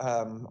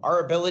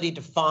 our ability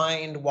to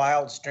find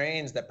wild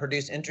strains that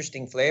produce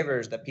interesting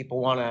flavors that people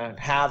want to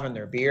have in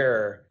their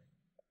beer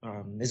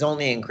is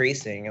only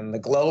increasing, and the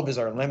globe is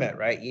our limit,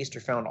 right? Yeast are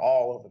found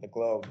all over the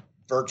globe.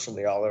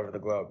 Virtually all over the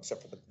globe,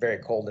 except for the very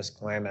coldest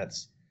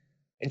climates.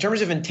 In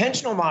terms of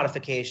intentional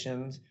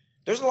modifications,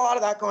 there's a lot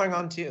of that going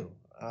on too.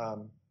 I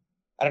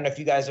don't know if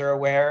you guys are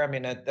aware. I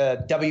mean, at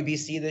the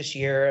WBC this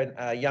year,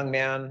 a young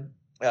man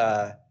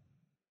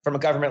from a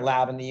government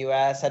lab in the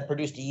U.S. had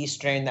produced a yeast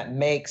strain that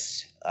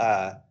makes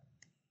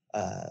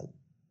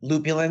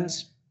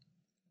lupulins.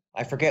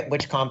 I forget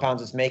which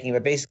compounds it's making,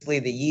 but basically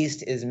the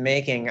yeast is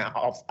making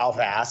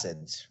alpha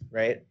acids,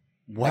 right?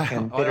 Wow, I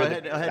hadn't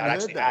heard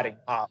that. Adding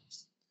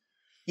hops.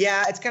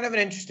 Yeah, it's kind of an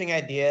interesting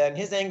idea, and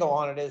his angle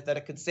on it is that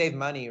it could save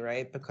money,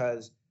 right?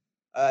 Because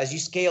as you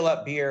scale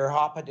up beer,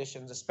 hop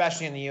additions,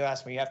 especially in the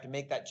U.S., where you have to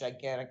make that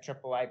gigantic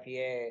triple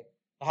IPA,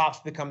 the hops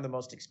become the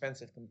most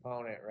expensive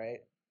component, right?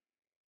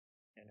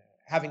 And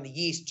having the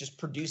yeast just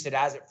produce it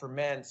as it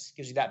ferments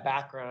gives you that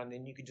background,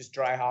 and you could just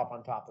dry hop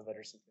on top of it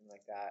or something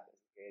like that.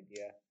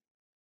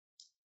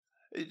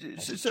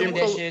 It's a good idea. In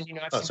addition,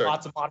 I've seen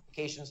lots of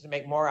modifications to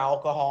make more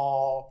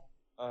alcohol.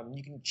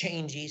 You can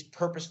change yeast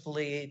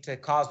purposefully to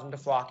cause them to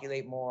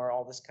flocculate more,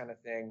 all this kind of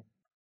thing.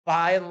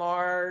 By and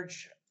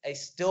large, I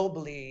still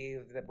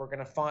believe that we're going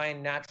to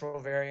find natural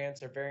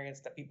variants or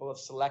variants that people have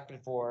selected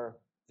for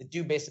that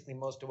do basically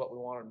most of what we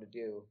want them to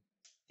do.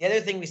 The other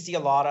thing we see a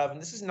lot of, and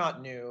this is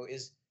not new,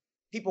 is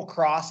people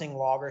crossing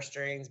lager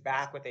strains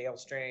back with ale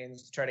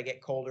strains to try to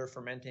get colder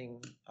fermenting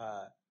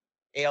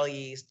ale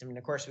yeast. I mean,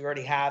 of course, we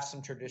already have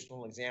some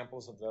traditional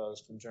examples of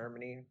those from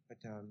Germany, but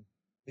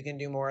we can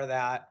do more of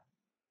that.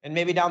 And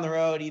maybe down the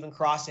road, even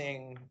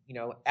crossing,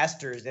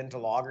 esters into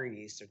lager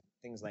yeast or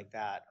things like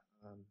that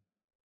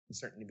can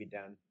certainly be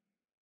done.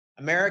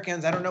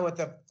 Americans, I don't know what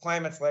the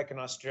climate's like in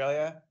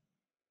Australia.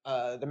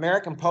 The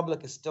American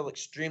public is still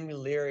extremely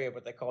leery of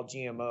what they call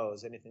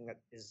GMOs, anything that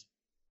has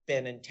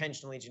been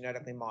intentionally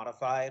genetically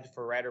modified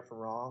for right or for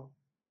wrong.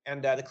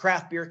 And the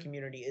craft beer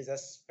community is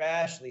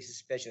especially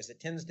suspicious.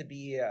 It tends to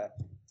be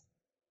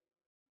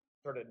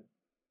sort of,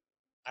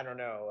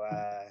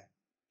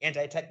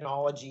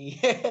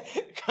 anti-technology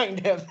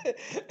kind of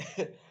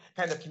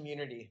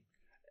community.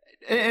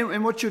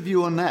 And what's your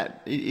view on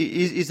that?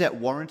 Is that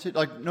warranted?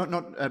 Like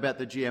not about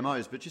the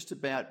GMOs, but just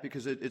about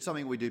because it's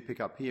something we do pick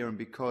up here, and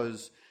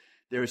because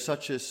there is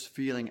such a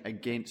feeling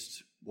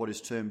against what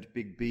is termed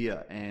big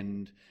beer,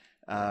 and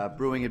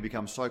brewing had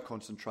become so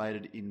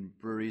concentrated in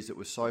breweries that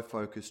were so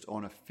focused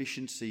on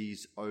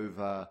efficiencies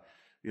over,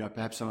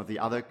 perhaps some of the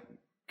other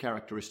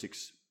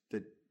characteristics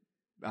that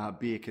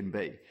beer can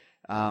be.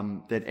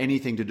 That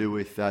anything to do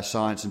with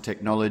science and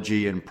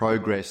technology and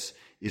progress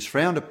is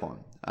frowned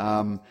upon.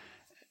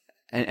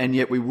 And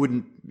yet we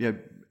wouldn't,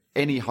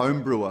 any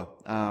home brewer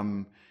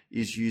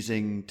is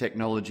using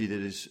technology that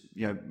is,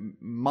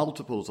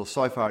 multiples or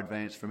so far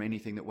advanced from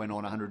anything that went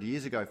on 100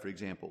 years ago, for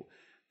example,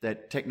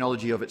 that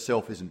technology of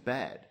itself isn't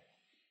bad.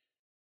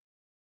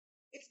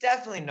 It's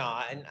definitely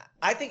not. And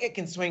I think it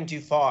can swing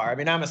too far. I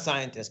mean, I'm a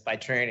scientist by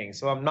training,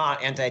 so I'm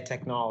not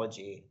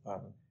anti-technology.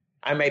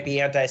 I might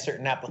be anti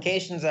certain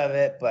applications of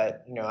it,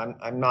 but,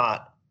 I'm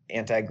not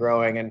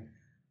anti-growing. And,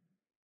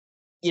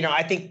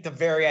 I think the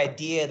very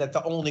idea that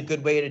the only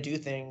good way to do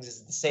things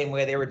is the same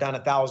way they were done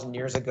 1,000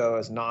 years ago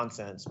is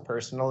nonsense.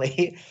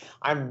 Personally,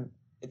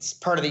 it's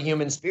part of the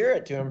human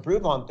spirit to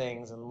improve on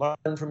things and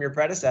learn from your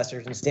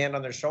predecessors and stand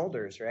on their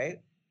shoulders, right?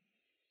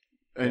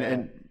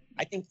 And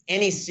I think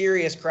any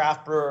serious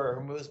craft brewer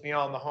who moves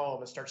beyond the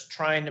home and starts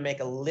trying to make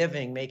a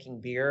living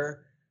making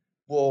beer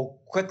will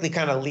quickly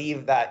kind of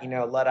leave that,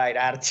 Luddite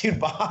attitude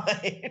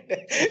behind.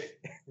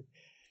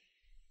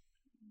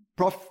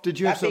 Prof, did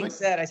you have something?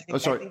 That being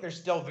said, I think they're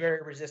still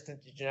very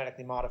resistant to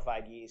genetically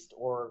modified yeast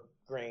or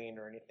grain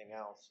or anything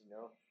else,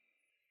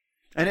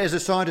 And as a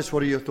scientist,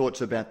 what are your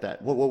thoughts about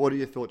that? What are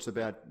your thoughts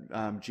about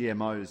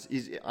GMOs?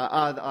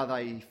 Are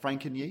they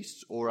Franken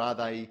yeasts, or are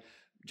they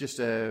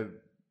just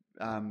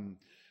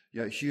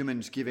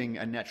humans giving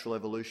a natural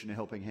evolution a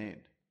helping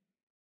hand?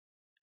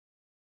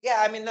 Yeah,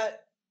 I mean,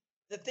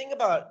 the thing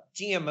about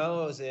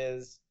GMOs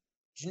is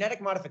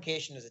genetic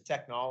modification is a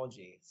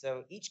technology.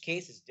 So each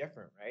case is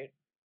different, right?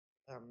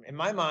 In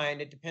my mind,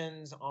 it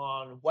depends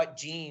on what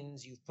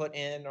genes you've put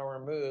in or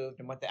removed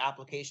and what the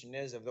application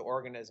is of the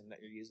organism that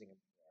you're using them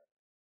for.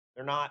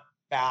 They're not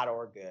bad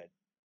or good.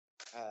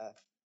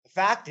 The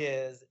fact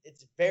is,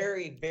 it's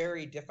very,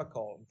 very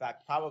difficult, in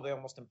fact, probably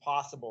almost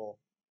impossible,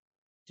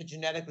 to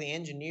genetically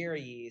engineer a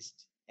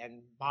yeast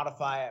and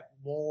modify it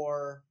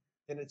more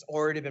than it's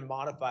already been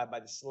modified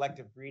by the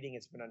selective breeding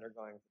it's been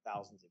undergoing for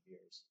thousands of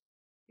years.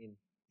 I mean,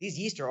 these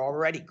yeast are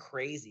already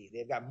crazy.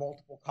 They've got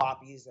multiple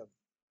copies of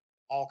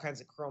all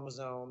kinds of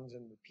chromosomes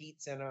and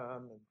repeats in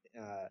them.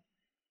 And,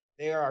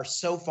 they are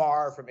so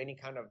far from any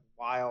kind of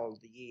wild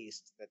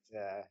yeast that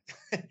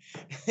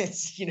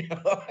it's,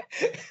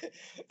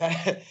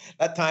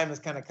 that time has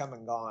kind of come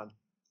and gone.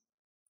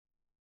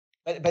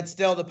 But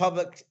still, the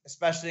public,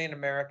 especially in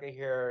America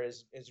here,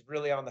 is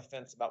really on the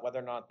fence about whether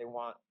or not they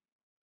want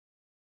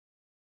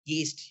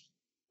yeast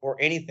or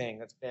anything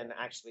that's been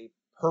actually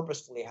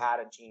purposefully had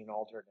a gene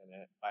altered in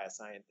it by a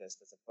scientist,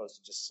 as opposed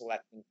to just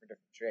selecting for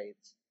different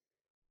traits.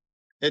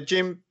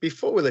 Jim,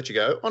 before we let you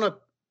go, on a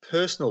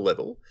personal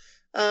level,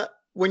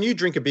 when you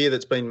drink a beer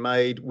that's been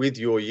made with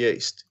your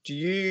yeast,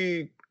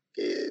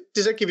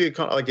 does that give you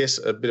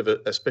a bit of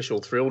a special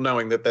thrill,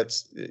 knowing that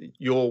that's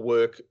your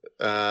work,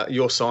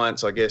 your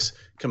science,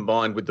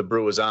 combined with the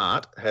brewer's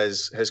art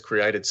has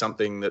created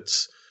something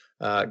that's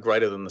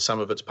greater than the sum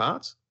of its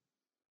parts?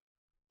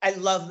 I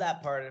love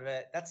that part of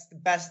it. That's the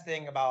best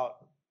thing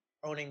about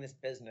owning this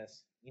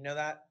business. You know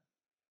that?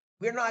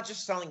 We're not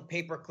just selling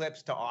paper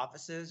clips to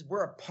offices.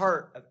 We're a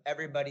part of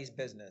everybody's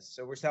business.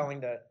 So we're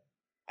selling to,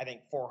 I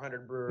think,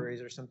 400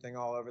 breweries or something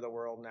all over the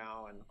world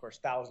now, and of course,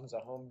 thousands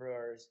of home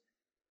brewers.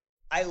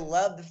 I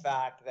love the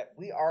fact that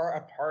we are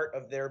a part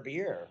of their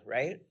beer,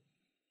 right?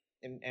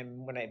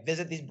 And when I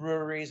visit these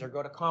breweries or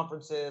go to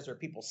conferences or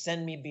people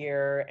send me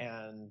beer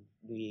and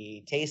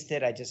we taste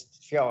it, I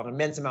just feel an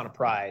immense amount of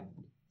pride,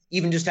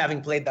 even just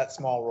having played that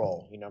small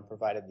role,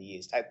 provided the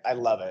yeast. I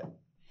love it.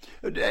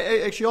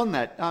 Actually, on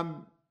that,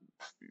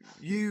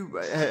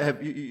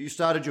 you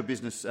started your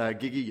business,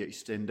 Giga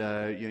Yeast, and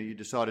you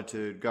decided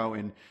to go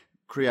and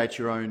create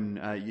your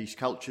own yeast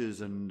cultures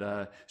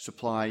and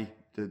supply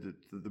the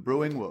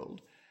brewing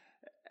world.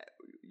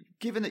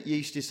 Given that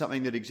yeast is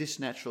something that exists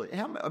naturally,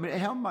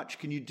 how much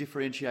can you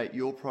differentiate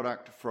your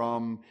product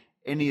from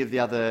any of the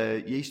other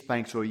yeast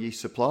banks or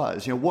yeast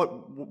suppliers?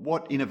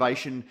 What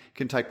innovation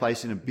can take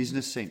place in a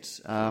business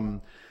sense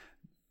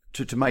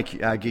to make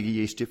Giga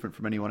Yeast different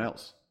from anyone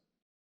else?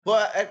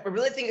 Well, I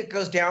really think it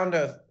goes down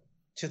to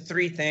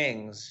three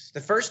things.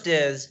 The first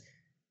is,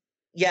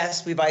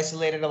 yes, we've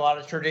isolated a lot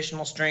of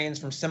traditional strains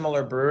from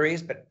similar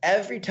breweries, but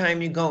every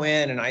time you go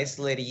in and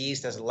isolate a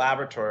yeast as a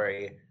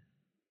laboratory,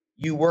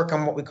 you work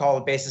on what we call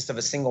the basis of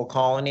a single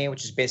colony,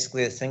 which is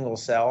basically a single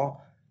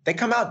cell. They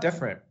come out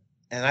different.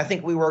 And I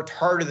think we worked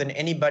harder than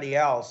anybody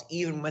else,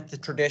 even with the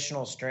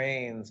traditional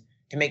strains,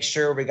 to make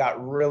sure we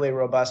got really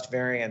robust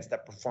variants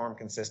that perform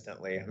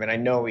consistently. I mean, I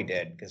know we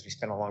did because we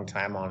spent a long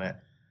time on it.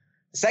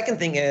 The second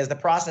thing is the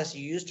process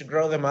you use to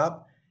grow them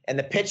up and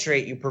the pitch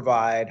rate you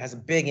provide has a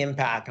big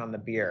impact on the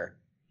beer,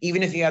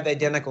 even if you have the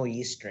identical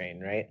yeast strain,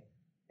 right?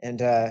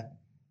 And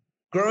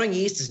growing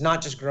yeast is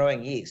not just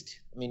growing yeast.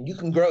 I mean, you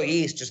can grow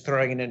yeast just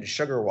throwing it into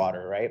sugar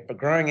water, right? But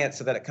growing it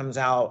so that it comes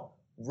out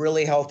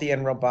really healthy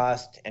and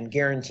robust, and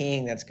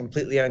guaranteeing that's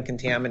completely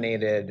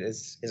uncontaminated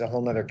is a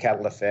whole nother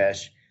kettle of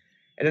fish.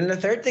 And then the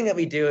third thing that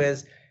we do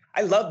is,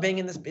 I love being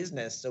in this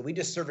business, so we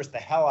just service the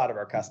hell out of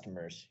our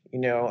customers.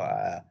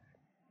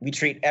 We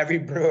treat every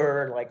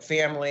brewer like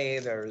family.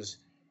 There's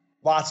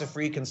lots of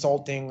free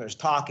consulting, there's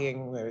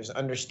talking, there's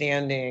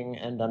understanding,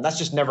 and that's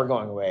just never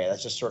going away.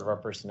 That's just sort of our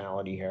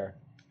personality here.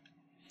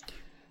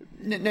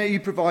 Now, you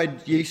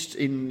provide yeast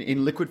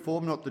in liquid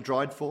form, not the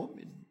dried form?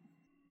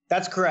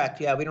 That's correct.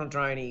 Yeah, we don't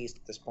dry any yeast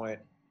at this point.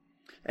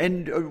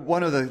 And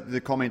one of the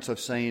comments I've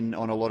seen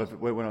on a lot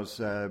of, when I was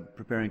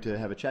preparing to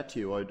have a chat to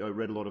you, I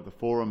read a lot of the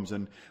forums,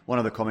 and one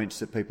of the comments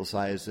that people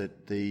say is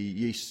that the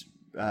yeast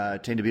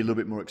tend to be a little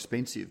bit more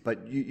expensive,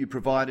 but you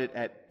provide it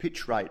at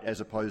pitch rate as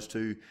opposed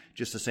to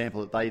just a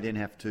sample that they then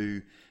have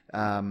to,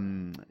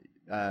 I'm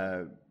trying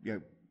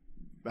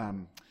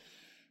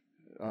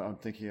to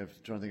think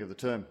of the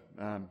term,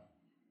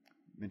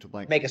 mental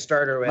blank. Make a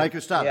starter with. Make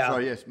a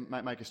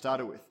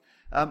starter with.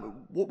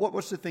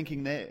 What's the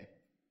thinking there?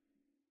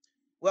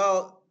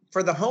 Well,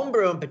 for the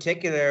homebrew in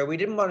particular, we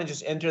didn't want to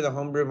just enter the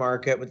homebrew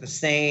market with the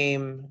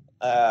same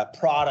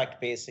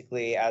product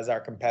basically as our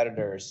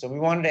competitors. So we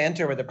wanted to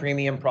enter with a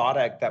premium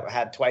product that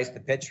had twice the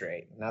pitch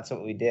rate, and that's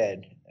what we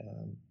did.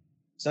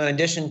 So in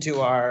addition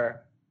to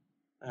our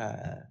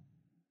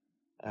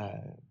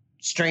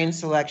strain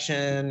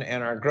selection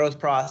and our growth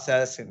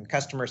process and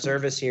customer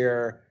service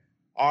here,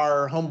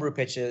 our homebrew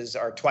pitches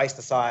are twice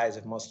the size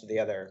of most of the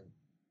other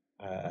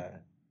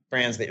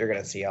brands that you're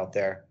going to see out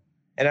there.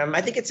 And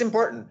I think it's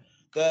important.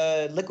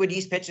 The liquid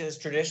yeast pitches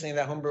traditionally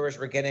that homebrewers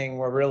were getting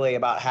were really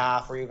about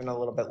half or even a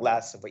little bit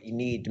less of what you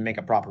need to make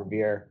a proper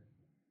beer.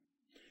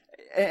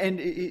 And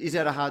is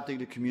that a hard thing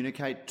to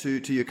communicate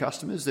to your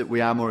customers, that we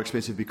are more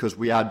expensive because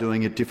we are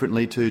doing it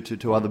differently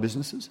to other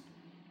businesses?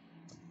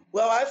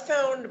 Well, I've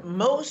found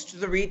most of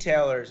the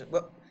retailers,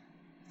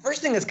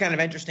 first thing that's kind of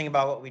interesting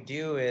about what we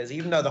do is,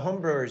 even though the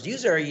homebrewers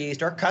use our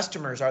yeast, our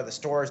customers are the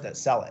stores that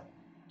sell it.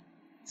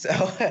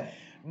 So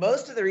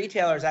most of the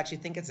retailers actually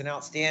think it's an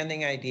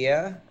outstanding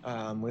idea.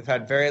 We've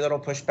had very little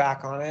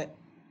pushback on it.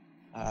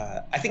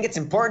 I think it's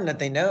important that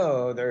they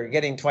know they're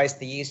getting twice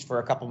the yeast for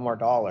a couple more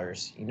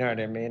dollars. You know what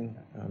I mean?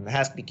 It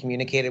has to be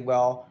communicated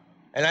well.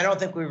 And I don't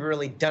think we've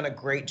really done a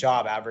great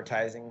job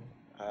advertising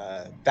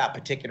that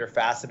particular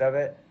facet of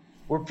it.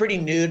 We're pretty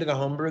new to the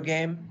homebrew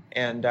game,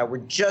 and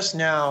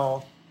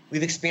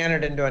we've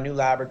expanded into a new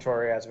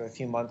laboratory as of a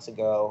few months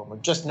ago. We're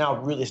just now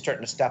really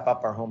starting to step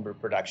up our homebrew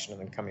production in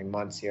the coming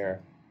months here.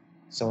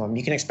 So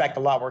you can expect a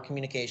lot more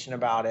communication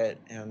about it,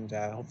 and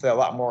hopefully a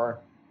lot more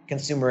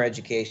consumer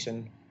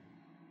education.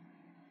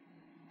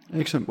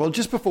 Excellent. Well,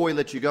 just before we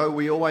let you go,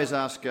 we always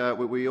ask,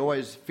 we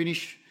always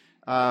finish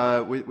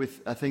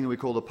with a thing that we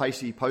call the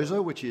Pacey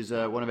Poser, which is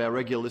one of our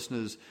regular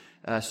listeners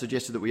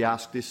suggested that we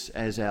ask this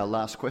as our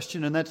last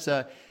question, and that's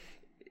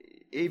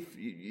if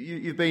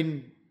you've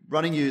been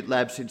running your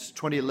lab since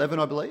 2011,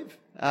 I believe.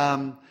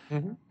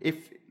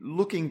 If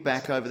looking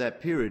back over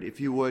that period, if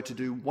you were to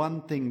do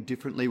one thing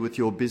differently with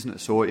your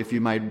business, or if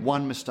you made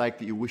one mistake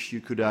that you wish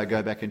you could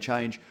go back and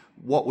change,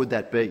 what would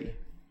that be?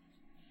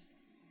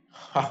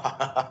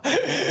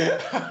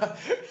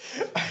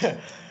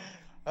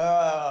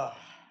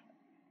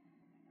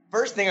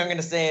 First thing I'm going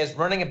to say is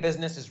running a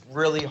business is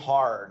really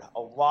hard.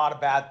 A lot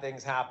of bad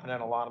things happen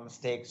and a lot of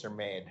mistakes are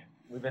made.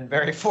 We've been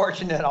very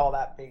fortunate, all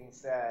that being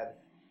said.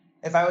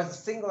 If I was to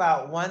single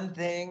out one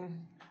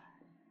thing,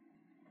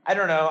 I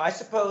don't know. I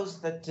suppose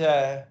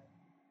that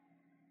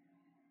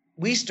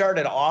we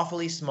started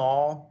awfully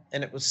small,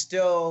 and it was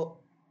still,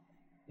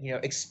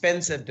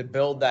 expensive to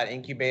build that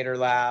incubator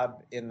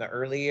lab in the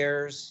early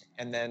years,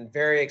 and then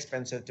very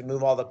expensive to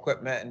move all the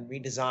equipment and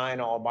redesign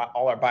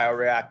all our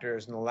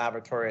bioreactors and the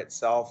laboratory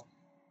itself.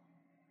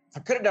 If I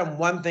could have done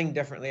one thing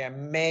differently, I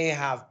may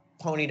have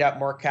ponied up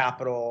more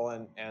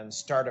capital and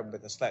started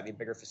with a slightly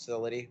bigger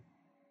facility.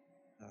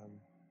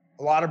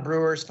 A lot of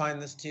brewers find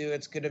this too.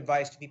 It's good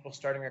advice to people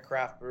starting a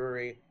craft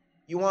brewery.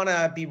 You want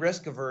to be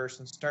risk averse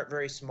and start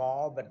very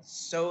small, but it's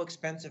so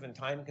expensive and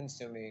time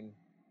consuming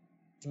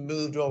to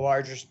move to a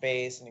larger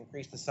space and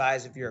increase the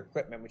size of your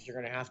equipment, which you're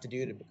going to have to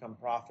do to become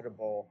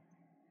profitable.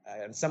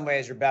 In some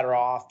ways, you're better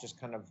off just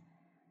kind of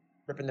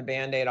ripping the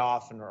Band-Aid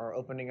off or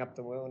opening up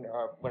the wound,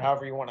 or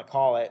whatever you want to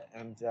call it,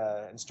 and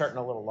starting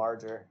a little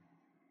larger.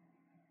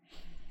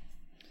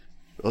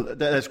 Well,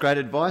 that's great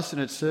advice, and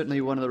it's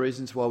certainly one of the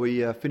reasons why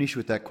we finish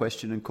with that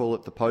question and call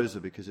it the poser,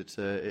 because it's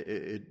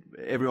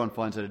everyone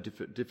finds that a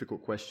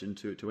difficult question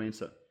to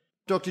answer.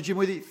 Dr. Jim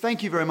Withey,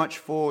 thank you very much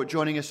for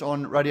joining us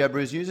on Radio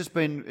Brews News. It's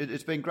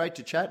been great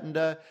to chat, and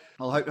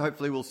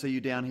hopefully we'll see you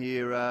down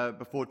here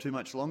before too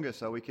much longer,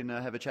 so we can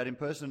have a chat in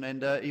person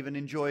and even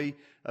enjoy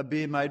a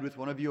beer made with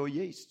one of your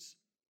yeasts.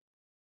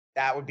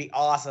 That would be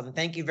awesome.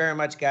 Thank you very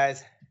much,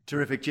 guys.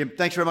 Terrific, Jim.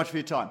 Thanks very much for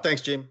your time.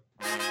 Thanks, Jim.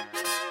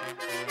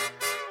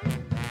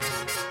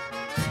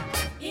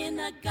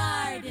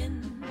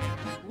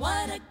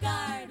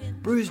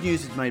 Brews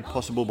News is made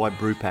possible by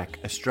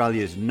Brewpack,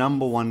 Australia's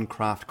 #1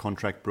 craft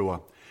contract brewer.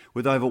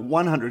 With over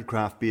 100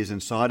 craft beers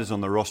and ciders on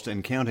the roster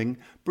and counting,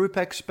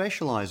 Brewpack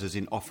specialises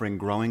in offering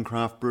growing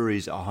craft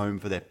breweries a home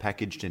for their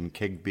packaged and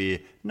kegged beer,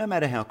 no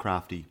matter how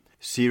crafty.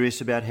 Serious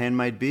about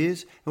handmade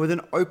beers, and with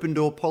an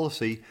open-door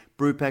policy,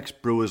 Brewpack's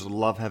brewers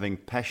love having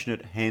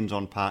passionate,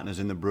 hands-on partners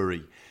in the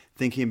brewery.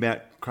 Thinking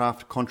about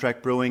craft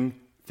contract brewing?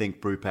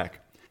 Think Brewpack.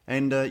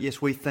 And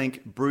yes, we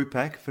thank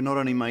Brewpack for not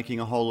only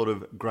making a whole lot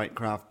of great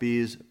craft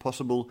beers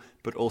possible,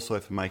 but also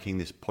for making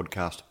this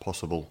podcast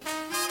possible.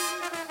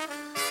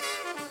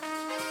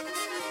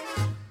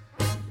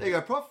 There you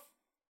go, Prof.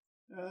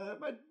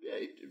 But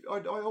I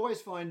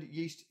always find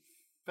yeast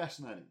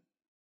fascinating.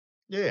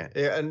 Yeah,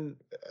 and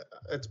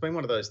it's been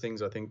one of those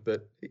things, I think,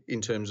 that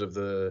in terms of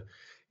the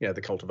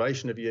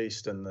cultivation of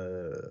yeast and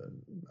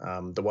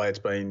the way it's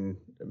been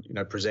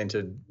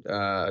presented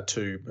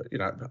to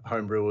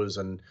home brewers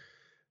and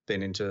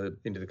then into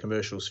the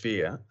commercial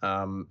sphere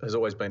has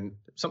always been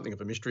something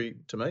of a mystery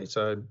to me.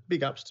 So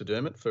big ups to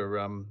Dermot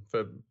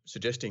for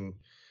suggesting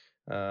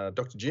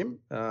Dr. Jim.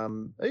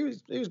 He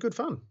was good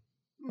fun.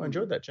 I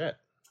enjoyed that chat.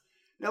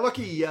 Now,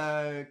 Lucky,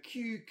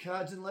 cue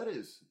cards and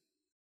letters.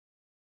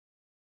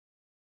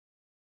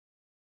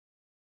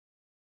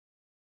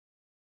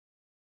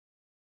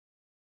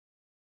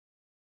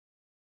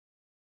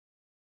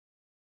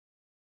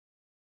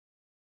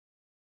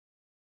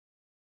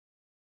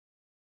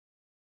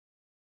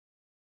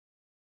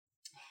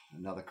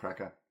 Another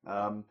cracker.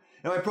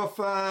 Anyway, Prof,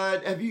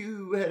 have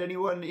you had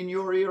anyone in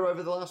your ear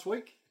over the last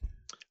week?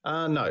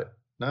 No,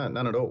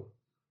 none at all.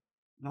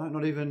 No,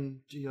 not even.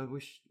 Gee, I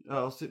wish.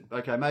 Oh,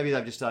 okay, maybe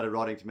they've just started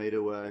writing to me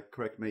to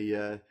correct me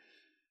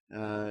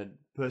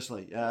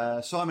personally.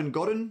 Simon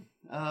Godden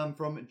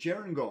from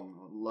Gerringong,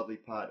 a lovely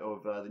part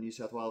of the New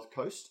South Wales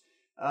coast.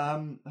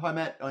 Hi,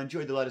 Matt. I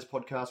enjoyed the latest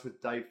podcast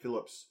with Dave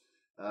Phillips.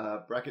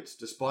 Brackets,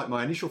 despite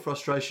my initial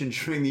frustration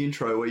during the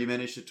intro where you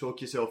managed to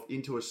talk yourself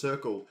into a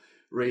circle,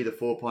 re the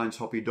 4 Pints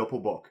Hoppy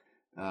Doppelbock,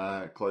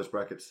 close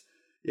brackets.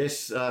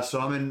 Yes,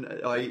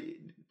 Simon, I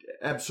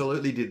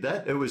absolutely did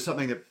that. It was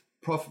something that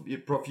Prof,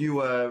 you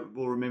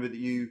will remember that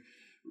you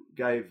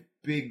gave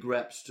big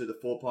raps to the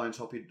 4 Pints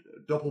Hoppy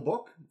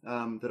Doppelbock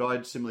that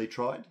I'd similarly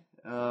tried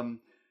and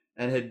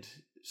had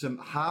some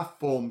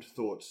half-formed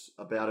thoughts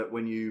about it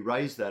when you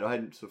raised that. I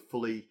hadn't sort of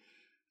fully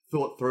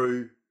thought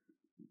through,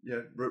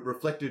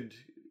 reflected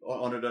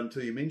on it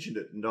until you mentioned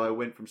it. And I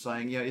went from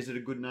saying, is it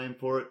a good name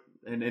for it?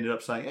 And ended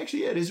up saying,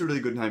 actually, it is a really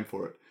good name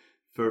for it,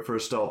 for a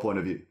style point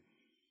of view.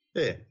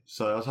 Yeah.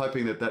 So I was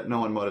hoping that no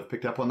one might have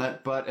picked up on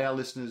that, but our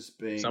listeners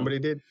being... Somebody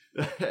did.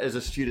 as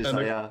astute as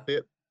they are.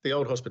 The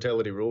old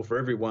hospitality rule for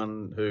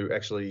everyone who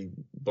actually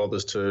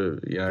bothers to,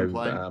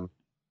 complain.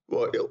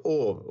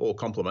 Or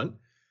compliment.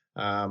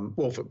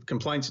 For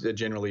complaints are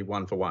generally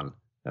one for one.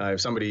 If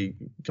somebody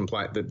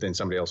complains, then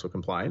somebody else will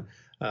complain.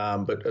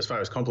 But as far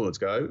as compliments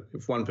go,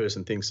 if one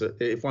person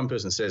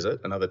says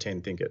it, another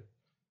 10 think it.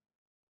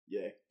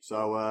 Yeah.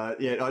 So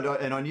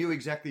I knew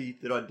exactly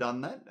that I'd done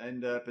that,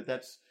 and but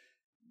that's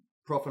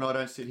Prof and I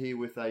don't sit here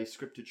with a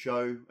scripted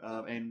show,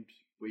 and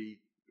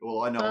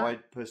I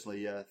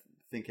personally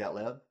think out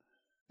loud.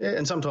 Yeah,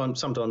 and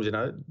sometimes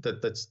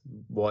that's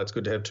why it's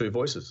good to have two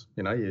voices.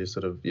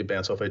 You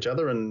bounce off each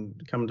other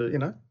and come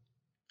to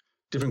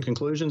different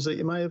conclusions that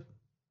you may have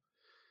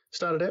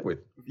started out with.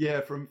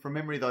 Yeah, from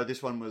memory though,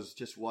 this one was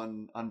just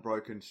one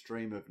unbroken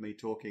stream of me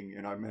talking,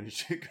 and I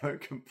managed to go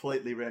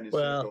completely round in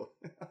circle.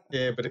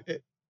 Yeah, but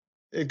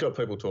it got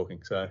people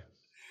talking. So,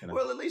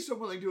 well, at least I'm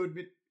willing to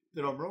admit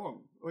that I'm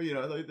wrong. Or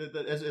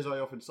that as I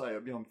often say,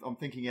 I'm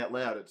thinking out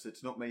loud.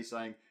 It's not me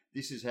saying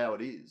this is how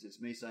it is. It's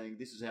me saying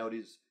this is how it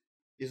is,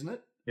 isn't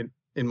it?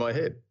 In my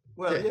head.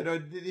 Well,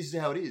 this is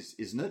how it is,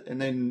 isn't it?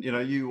 And then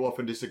you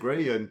often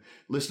disagree, and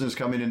listeners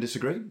come in and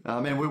disagree.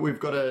 And we've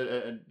got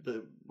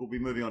we'll be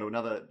moving on to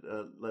another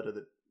letter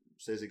that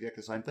says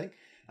exactly the same thing.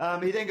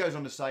 He then goes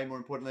on to say, more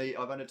importantly,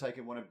 I've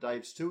undertaken one of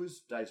Dave's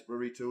tours. Dave's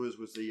brewery tours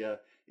was the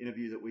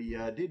interview that we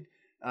did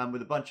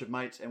with a bunch of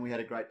mates, and we had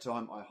a great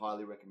time. I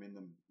highly recommend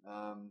them.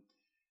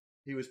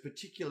 He was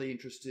particularly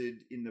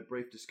interested in the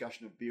brief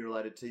discussion of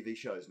beer-related TV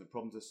shows and the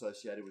problems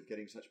associated with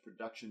getting such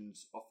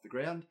productions off the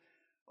ground.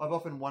 I've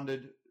often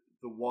wondered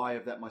the why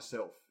of that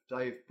myself.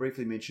 Dave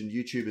briefly mentioned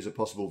YouTube as a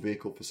possible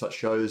vehicle for such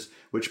shows,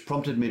 which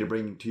prompted me to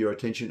bring to your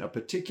attention a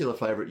particular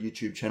favourite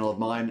YouTube channel of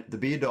mine, The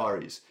Beer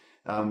Diaries.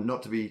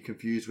 Not to be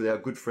confused with our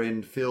good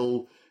friend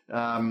Phil.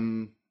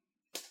 The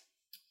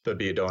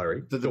Beer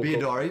Diary. The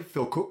Beer Diary,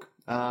 Phil Cook.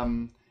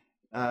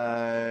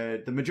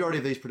 The majority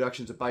of these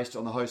productions are based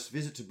on the host's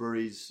visit to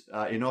breweries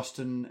in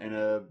Austin and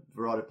a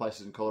variety of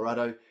places in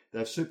Colorado. They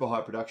have super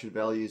high production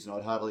values, and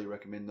I'd heartily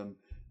recommend them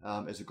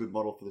as a good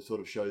model for the sort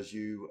of shows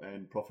you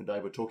and Prof and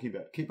Dave were talking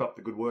about. Keep up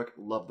the good work.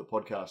 Love the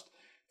podcast.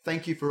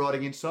 Thank you for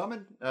writing in,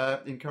 Simon.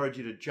 Encourage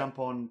you to jump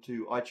on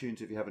to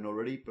iTunes if you haven't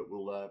already, but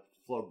we'll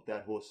flog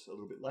that horse a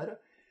little bit later.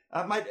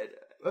 Mate,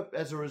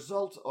 as a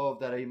result of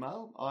that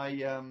email,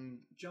 I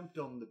jumped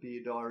on the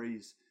Beer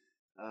Diaries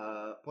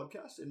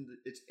podcast, and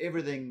it's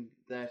everything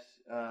that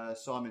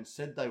Simon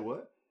said they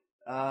were.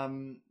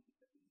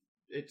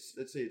 It's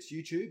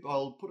YouTube.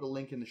 I'll put a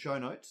link in the show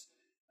notes.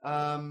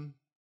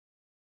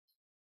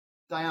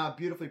 they are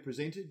beautifully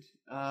presented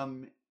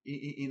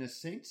in a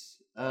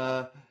sense.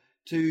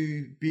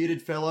 Two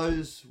bearded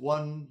fellows,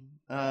 one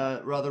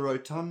rather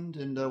rotund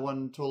and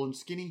one tall and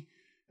skinny,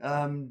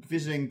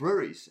 visiting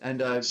breweries.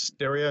 And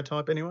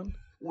stereotype anyone?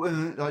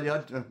 Well,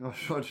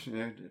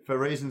 for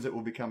reasons that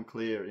will become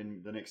clear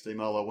in the next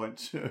email, I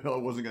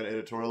wasn't going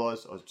to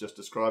editorialise. I was just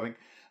describing.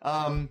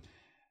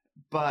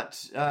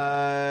 But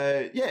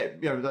they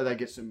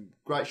get some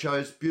great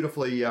shows,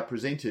 beautifully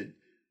presented.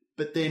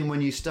 But then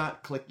when you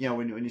start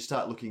when you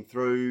start looking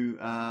through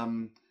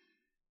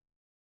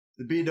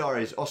the Beer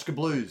Diaries, Oscar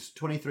Blues,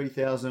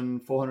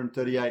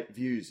 23,438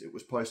 views. It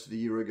was posted a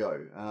year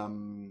ago.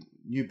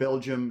 New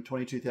Belgium,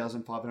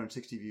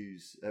 22,560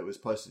 views. It was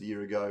posted a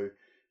year ago.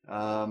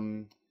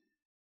 The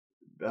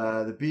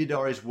Beer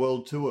Diaries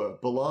World Tour,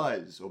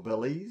 Belize,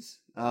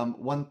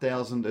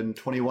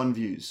 1,021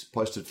 views,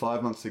 posted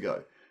 5 months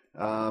ago.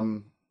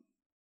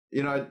 When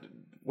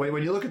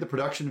you look at the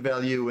production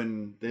value,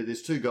 and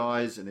there's two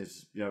guys, and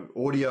there's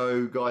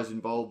audio guys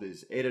involved,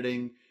 there's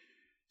editing,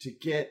 to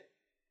get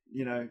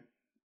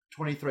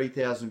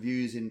 23,000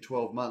 views in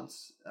 12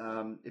 months.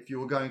 If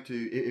you're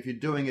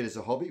doing it as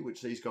a hobby,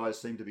 which these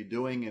guys seem to be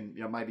doing, and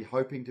maybe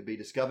hoping to be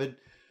discovered,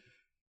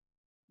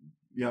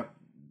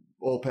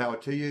 all power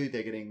to you.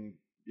 They're getting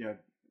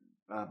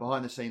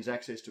behind the scenes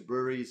access to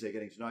breweries. They're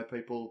getting to know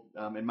people,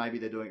 and maybe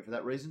they're doing it for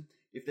that reason.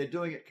 If they're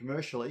doing it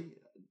commercially,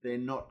 they're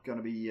not going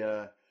to be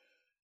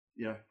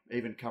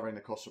even covering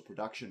the cost of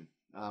production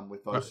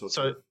with those sorts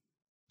of.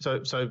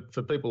 So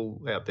for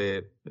people out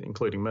there,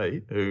 including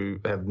me, who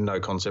have no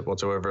concept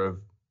whatsoever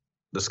of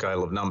the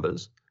scale of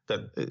numbers,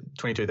 that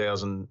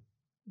 22,000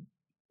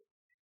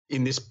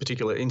 in this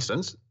particular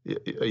instance,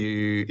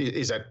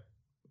 is that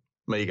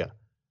meagre?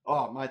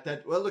 Oh, mate,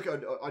 look,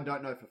 I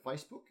don't know for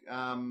Facebook.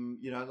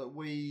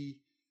 We,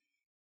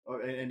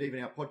 and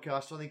even our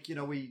podcast, I think,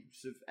 we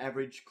sort of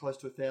average close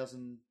to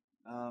 1,000,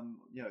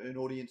 an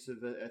audience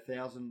of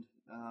 1,000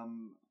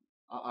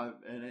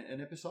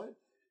 an episode.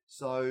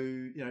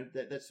 So,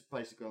 that's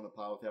basically on the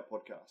par with our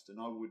podcast. And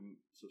I wouldn't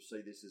sort of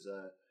see this as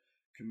a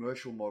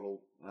commercial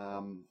model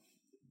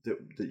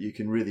that you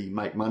can really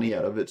make money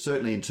out of. It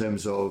certainly in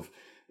terms of,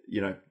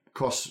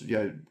 cost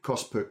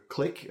per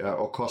click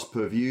or cost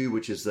per view,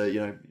 which is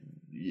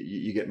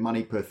you get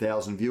money per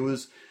 1,000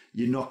 viewers.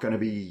 You're not going to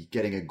be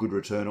getting a good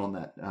return on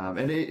that.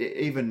 And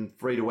even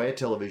free-to-air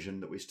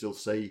television that we still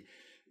see,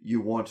 you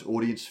want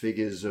audience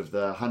figures of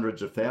the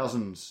hundreds of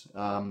thousands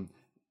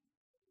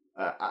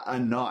a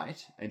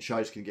night, and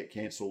shows can get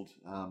cancelled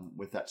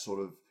with that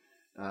sort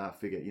of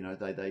figure.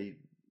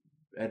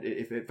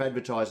 If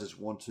advertisers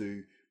want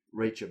to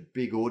reach a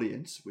big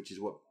audience, which is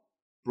what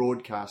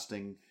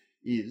broadcasting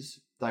is,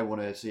 they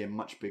want to see a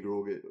much bigger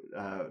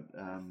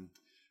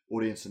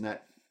audience than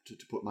that to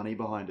put money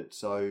behind it.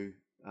 So,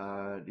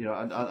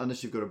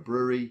 unless you've got a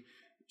brewery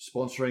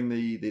sponsoring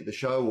the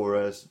show,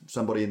 or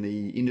somebody in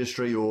the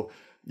industry, or,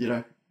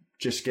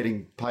 just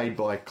getting paid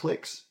by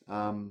clicks,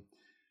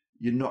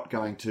 you're not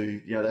going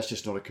to, that's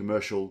just not a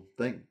commercial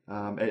thing.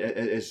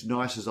 As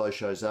nice as those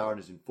shows are, and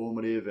as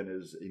informative and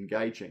as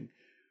engaging,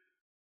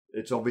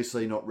 it's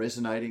obviously not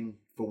resonating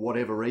for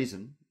whatever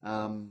reason.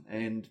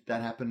 And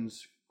that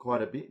happens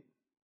quite a bit.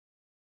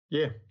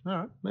 Yeah. All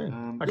right,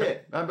 man.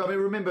 Okay. Yeah.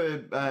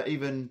 Remember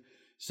even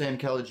Sam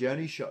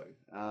Calagioni's show,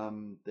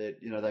 that,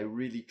 they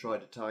really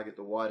tried to target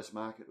the widest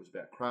market. It was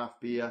about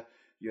craft beer.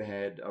 You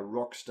had a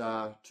rock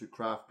star to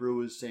craft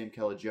brewers. Sam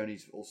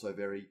Calagioni's also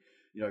very,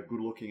 good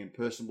looking and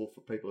personable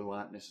for people who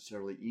aren't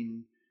necessarily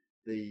in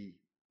the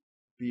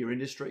beer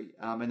industry.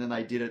 And then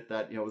they did it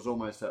that, it was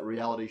almost that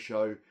reality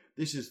show.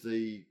 This is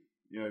the,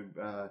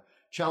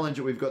 challenge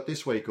that we've got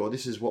this week, or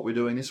this is what we're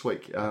doing this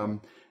week.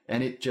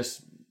 And it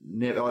just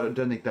never, I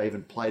don't think they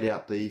even played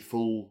out the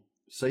full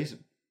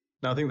season.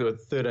 No, I think there were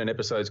 13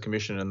 episodes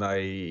commissioned, and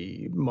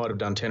they might have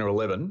done 10 or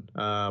 11.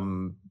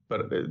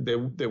 But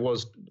there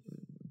was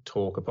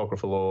talk,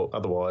 apocryphal or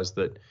otherwise,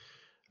 that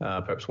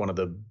perhaps one of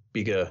the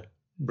bigger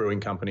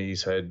brewing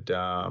companies had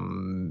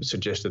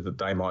suggested that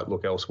they might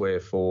look elsewhere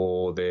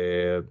for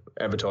their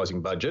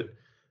advertising budget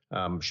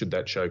should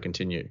that show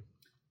continue.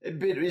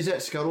 But is that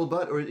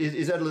scuttlebutt, or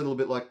is that a little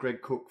bit like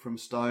Greg Cook from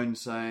Stone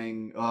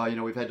saying,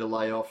 we've had to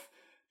lay off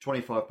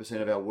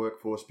 25% of our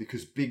workforce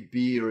because big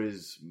beer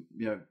is,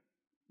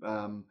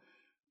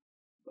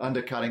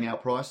 undercutting our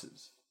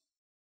prices?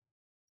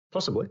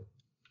 Possibly.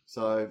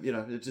 So,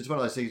 it's one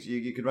of those things,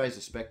 you could raise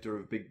the spectre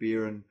of big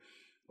beer and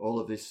all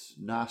of this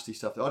nasty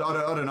stuff. I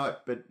don't know,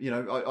 but,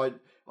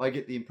 I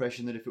get the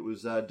impression that if it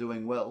was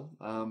doing well,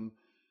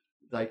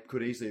 they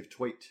could easily have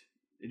tweaked.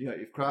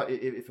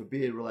 If a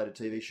beer-related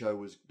TV show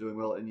was doing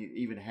well, and you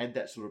even had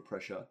that sort of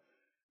pressure,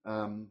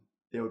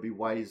 there would be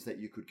ways that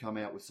you could come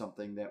out with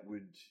something that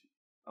would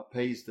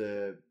appease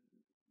the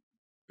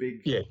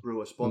big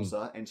brewer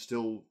sponsor and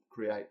still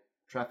create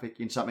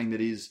traffic in something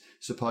that is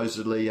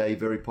supposedly a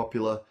very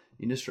popular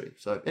industry.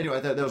 So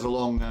anyway, that was a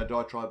long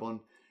diatribe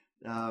on,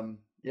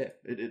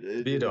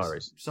 Beer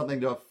Diaries. Something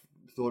that I've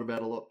thought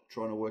about a lot,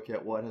 trying to work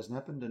out why it hasn't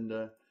happened,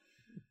 and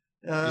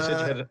You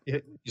said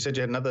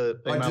you had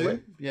another email. I do.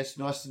 There? Yes,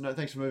 nice to know.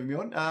 Thanks for moving me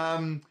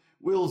on.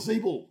 Will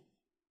Zeeble,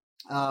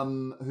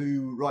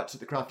 who writes at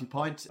the Crafty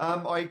Pint.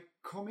 I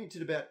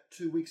commented about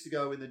 2 weeks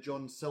ago in the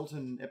John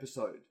Selton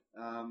episode,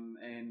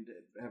 and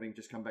having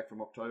just come back from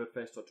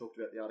Oktoberfest, I talked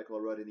about the article I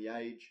wrote in The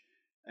Age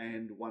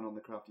and one on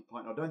the Crafty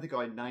Pint. I don't think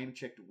I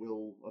name-checked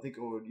Will. I think,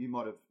 or you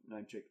might have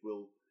name-checked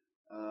Will.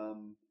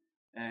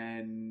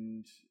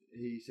 And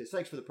he says,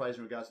 thanks for the praise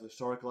in regards to the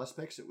historical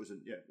aspects. It was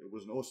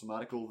an awesome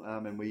article,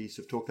 and we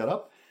sort of talked that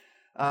up.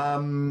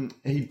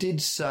 He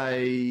did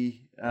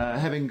say,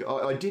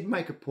 I did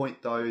make a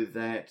point though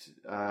that,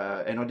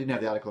 and I didn't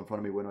have the article in front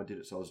of me when I did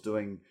it, so I was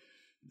doing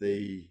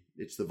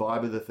it's the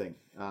vibe of the thing.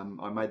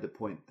 I made the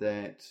point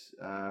that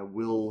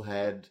Will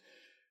had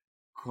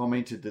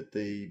commented that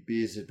the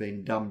beers had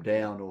been dumbed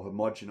down or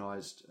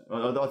homogenized.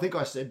 I think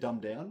I said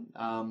dumbed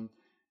down.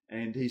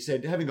 And he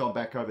said, having gone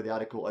back over the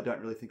article, I don't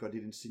really think I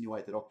did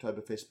insinuate that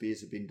Oktoberfest beers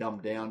have been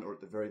dumbed down, or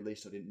at the very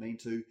least, I didn't mean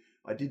to.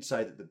 I did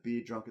say that the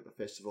beer drunk at the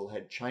festival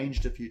had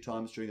changed a few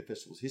times during the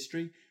festival's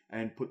history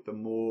and put the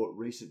more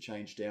recent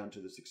change down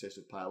to the success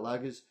of pale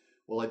lagers.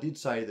 While I did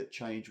say that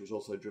change was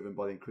also driven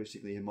by the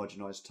increasingly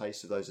homogenised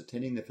tastes of those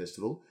attending the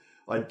festival,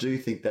 I do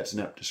think that's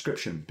an apt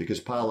description because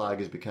pale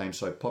lagers became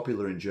so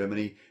popular in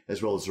Germany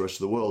as well as the rest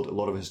of the world, a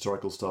lot of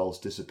historical styles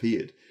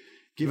disappeared.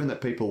 Given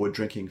that people were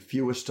drinking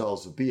fewer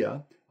styles of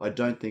beer, I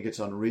don't think it's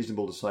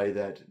unreasonable to say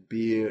that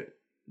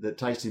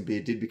taste in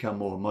beer did become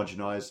more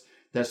homogenised.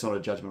 That's not a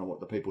judgment on what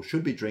the people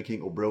should be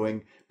drinking or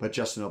brewing, but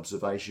just an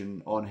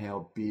observation on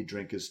how beer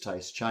drinkers'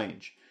 tastes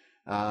change.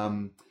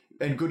 And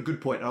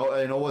good point.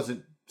 And I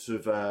wasn't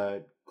sort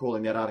of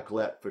calling that article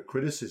out for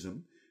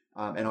criticism,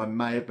 and I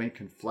may have been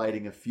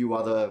conflating a few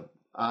other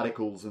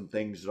articles and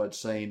things that I'd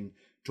seen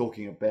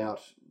talking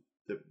about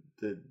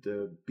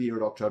the beer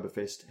at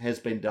Oktoberfest has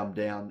been dumbed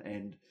down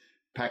and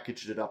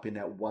packaged it up in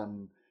that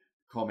one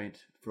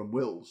comment from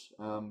Will's.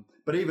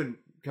 But even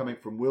coming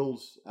from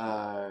Will's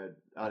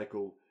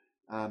article,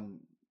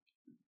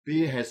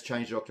 beer has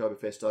changed at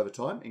Oktoberfest over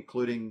time,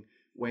 including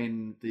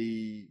when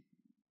the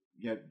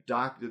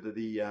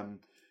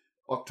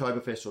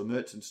Oktoberfest or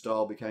Märzen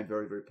style became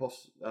very, very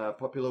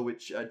popular,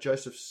 which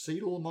Joseph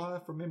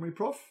Siedelmeier from Memory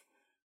Prof.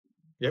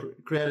 Yep.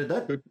 Created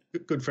that.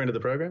 Good friend of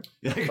the program.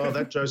 Oh,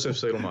 that Joseph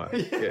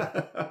Siedelmeier.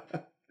 Yeah.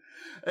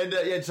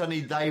 And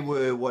suddenly they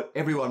were what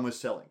everyone was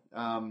selling.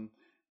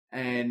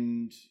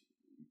 And,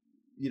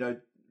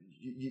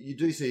 you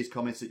do see these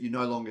comments that you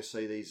no longer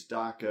see these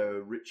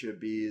darker, richer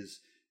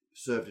beers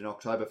served in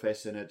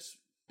Oktoberfest, and it's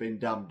been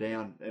dumbed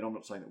down. And I'm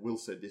not saying that Will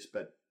said this,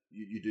 but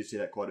you do see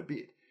that quite a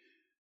bit.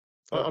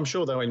 I'm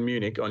sure though in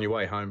Munich, on your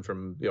way home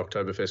from the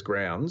Oktoberfest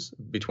grounds,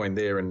 between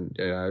there and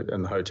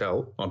the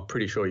hotel, I'm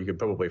pretty sure you could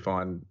probably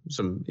find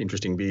some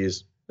interesting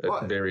beers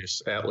at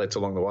various outlets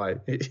along the way.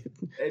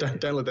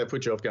 Don't let that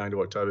put you off going to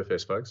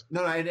Oktoberfest, folks.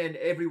 No, and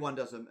everyone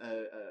does a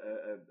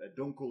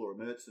Dunkel or a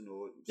Märzen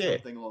or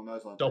something along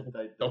those lines.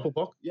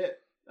 Doppelbock? Yeah.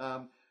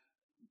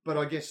 But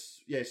I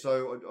guess,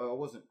 so I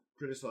wasn't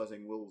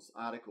criticising Will's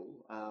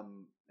article,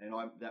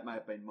 and that may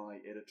have been my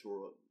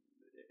editorial.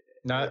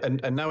 No,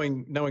 and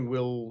knowing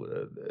Will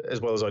as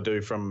well as I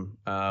do from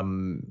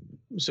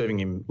serving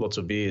him lots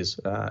of beers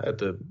at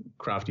the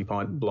Crafty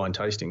Pint blind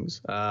tastings,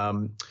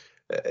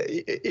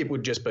 it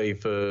would just be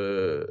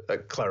for a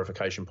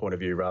clarification point of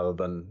view rather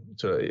than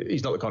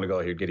he's not the kind of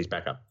guy who'd get his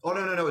back up. Oh,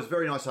 no, it was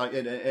very nice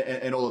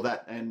and all of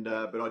that. And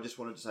but I just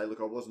wanted to say,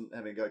 look, I wasn't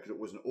having a go because it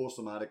was an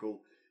awesome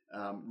article,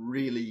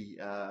 really,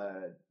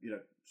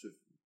 sort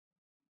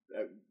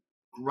of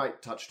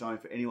great touchstone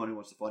for anyone who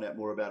wants to find out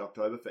more about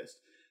Oktoberfest.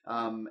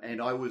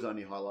 And I was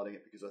only highlighting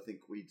it because I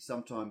think we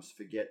sometimes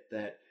forget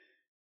that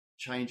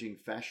changing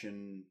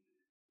fashion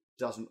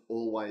doesn't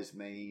always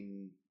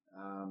mean,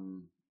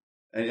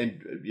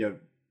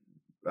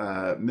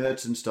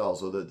 Märzen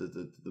styles or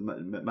the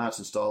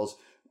Märzen styles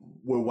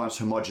were once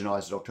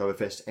homogenized at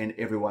Oktoberfest and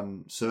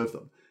everyone served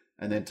them.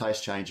 And then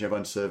taste change,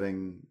 everyone's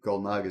serving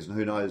golden lagers, and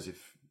who knows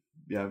if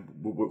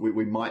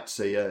we might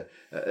see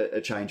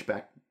a change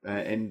back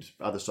and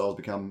other styles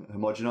become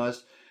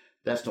homogenized.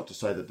 That's not to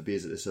say that the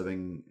beers that they're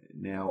serving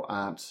now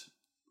aren't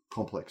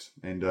complex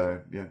and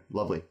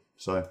lovely.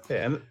 So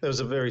and there was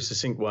a very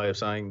succinct way of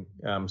saying,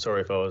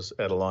 sorry if I was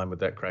out of line with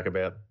that crack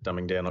about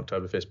dumbing down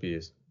Oktoberfest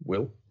beers.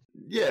 Will?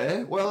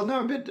 Yeah, well,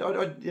 no, but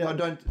I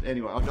don't.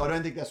 Anyway, I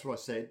don't think that's what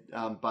I said.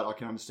 But I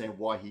can understand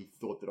why he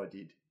thought that I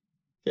did.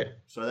 Yeah.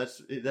 So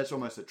that's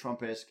almost a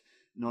Trump-esque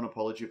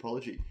non-apology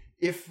apology.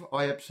 If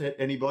I upset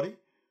anybody,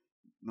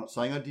 not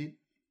saying I did.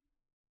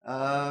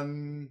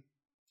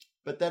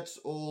 But that's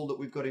all that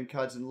we've got in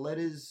cards and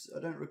letters. I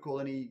don't recall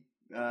any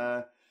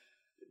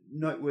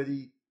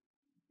noteworthy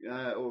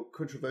or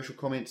controversial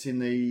comments in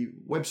the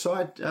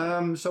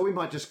website. So we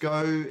might just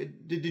go.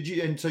 Did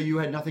you? And so you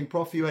had nothing,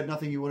 Prof? You had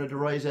nothing you wanted to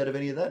raise out of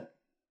any of that?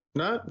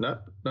 No,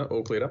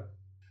 all cleared up.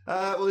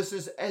 Well, this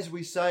is, as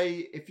we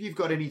say, if you've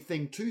got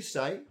anything to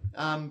say,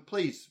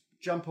 please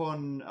jump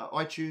on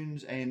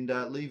iTunes and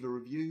leave a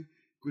review,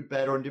 good,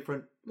 bad, or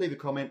indifferent. Leave a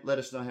comment. Let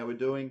us know how we're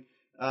doing.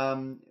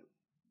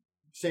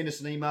 Send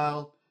us an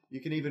email. You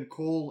can even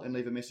call and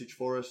leave a message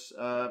for us.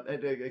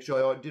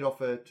 Actually, I did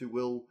offer to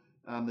Will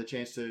the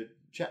chance to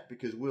chat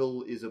because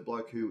Will is a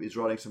bloke who is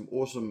writing some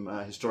awesome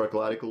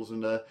historical articles,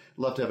 and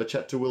love to have a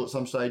chat to Will at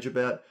some stage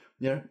about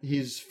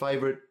his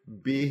favourite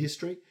beer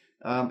history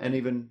and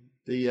even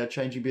the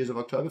changing beers of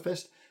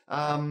Oktoberfest.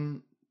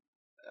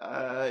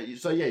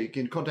 So yeah, you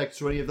can contact us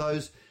through any of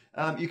those.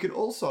 You can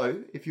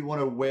also, if you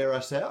want to wear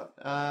us out,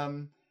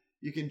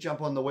 you can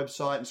jump on the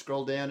website and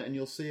scroll down, and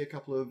you'll see a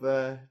couple of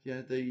the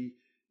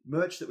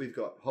merch that we've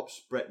got.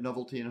 Hops, Brett,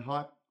 Novelty, and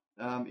Hype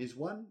is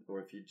one. Or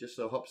if you're just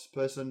a hops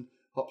person,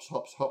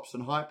 hops,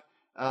 and hype.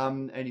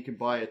 And you can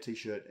buy a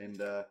T-shirt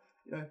and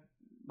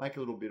make a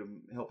little bit of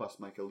help us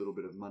make a little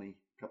bit of money,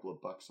 a couple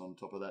of bucks on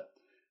top of that.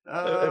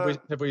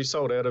 Have we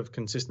sold out of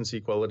consistency,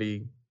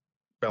 quality,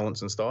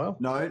 balance, and style?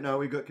 No,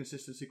 we've got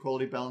consistency,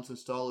 quality, balance, and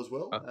style as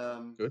well.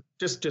 Good.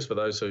 Just for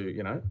those who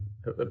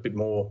a bit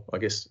more, I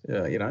guess,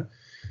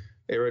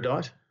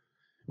 erudite,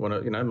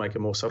 want to make a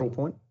more subtle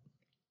point.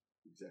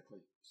 Exactly.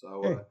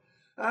 So,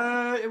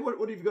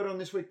 what have you got on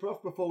this week,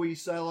 Prof? Before we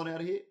sail on out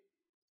of here?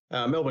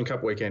 Melbourne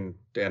Cup weekend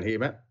down here,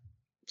 Matt.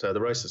 So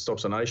the race that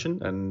stops a nation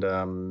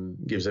and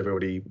gives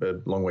everybody a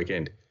long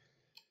weekend.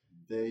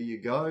 There you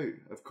go.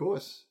 Of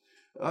course.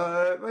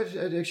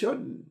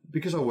 Actually,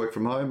 because I work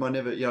from home, I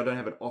don't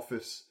have an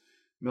office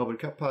Melbourne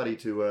Cup party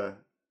to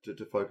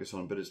focus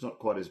on. But it's not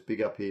quite as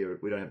big up here.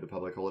 We don't have the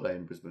public holiday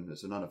in Brisbane.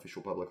 It's an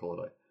unofficial public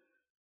holiday.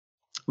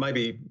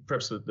 Maybe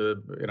perhaps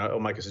I'll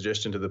make a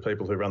suggestion to the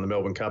people who run the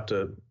Melbourne Cup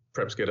to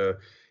perhaps get a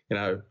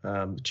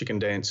chicken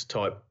dance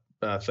type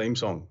theme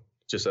song.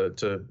 Just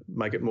to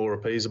make it more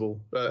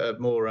appeasable, for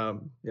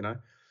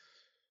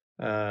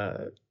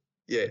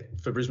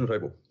Brisbane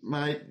people.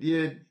 Mate,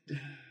 you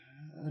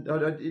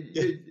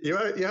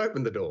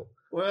opened the door.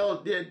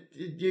 Well, yeah,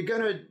 you're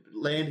going to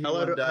land here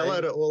one day.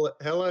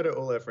 Hello to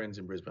all our friends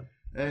in Brisbane.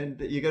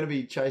 And you're going to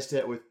be chased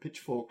out with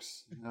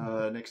pitchforks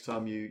next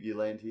time you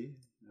land here.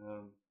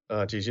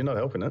 Oh, geez, you're not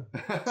helping it.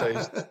 So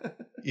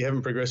you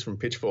haven't progressed from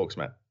pitchforks,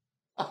 Matt.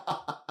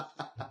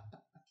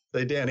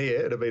 So down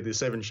here, it'll be the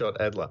 7-shot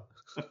Adler.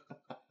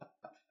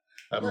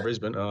 Up in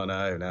Brisbane,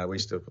 no, we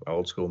still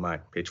old school, mate.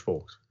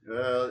 Pitchforks.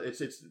 Well,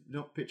 it's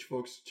not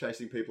pitchforks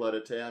chasing people out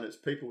of town. It's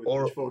people with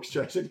pitchforks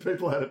chasing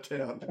people out of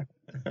town.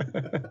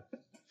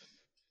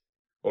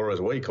 Or as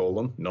we call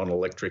them,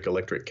 non-electric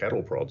electric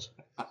cattle prods.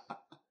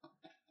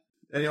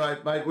 Anyway,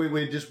 mate,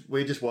 we're just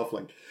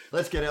waffling.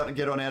 Let's get out and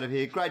get on out of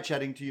here. Great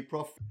chatting to you,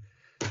 Prof.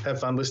 Have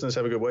fun, listeners.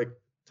 Have a good week.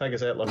 Take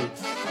us out, Lucky.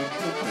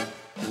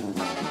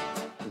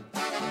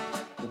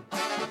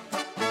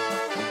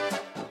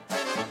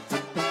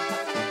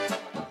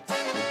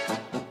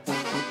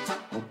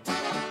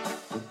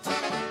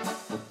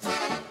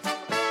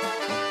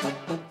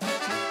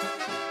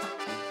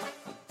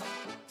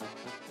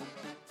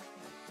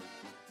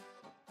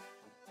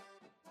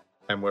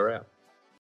 And we're out.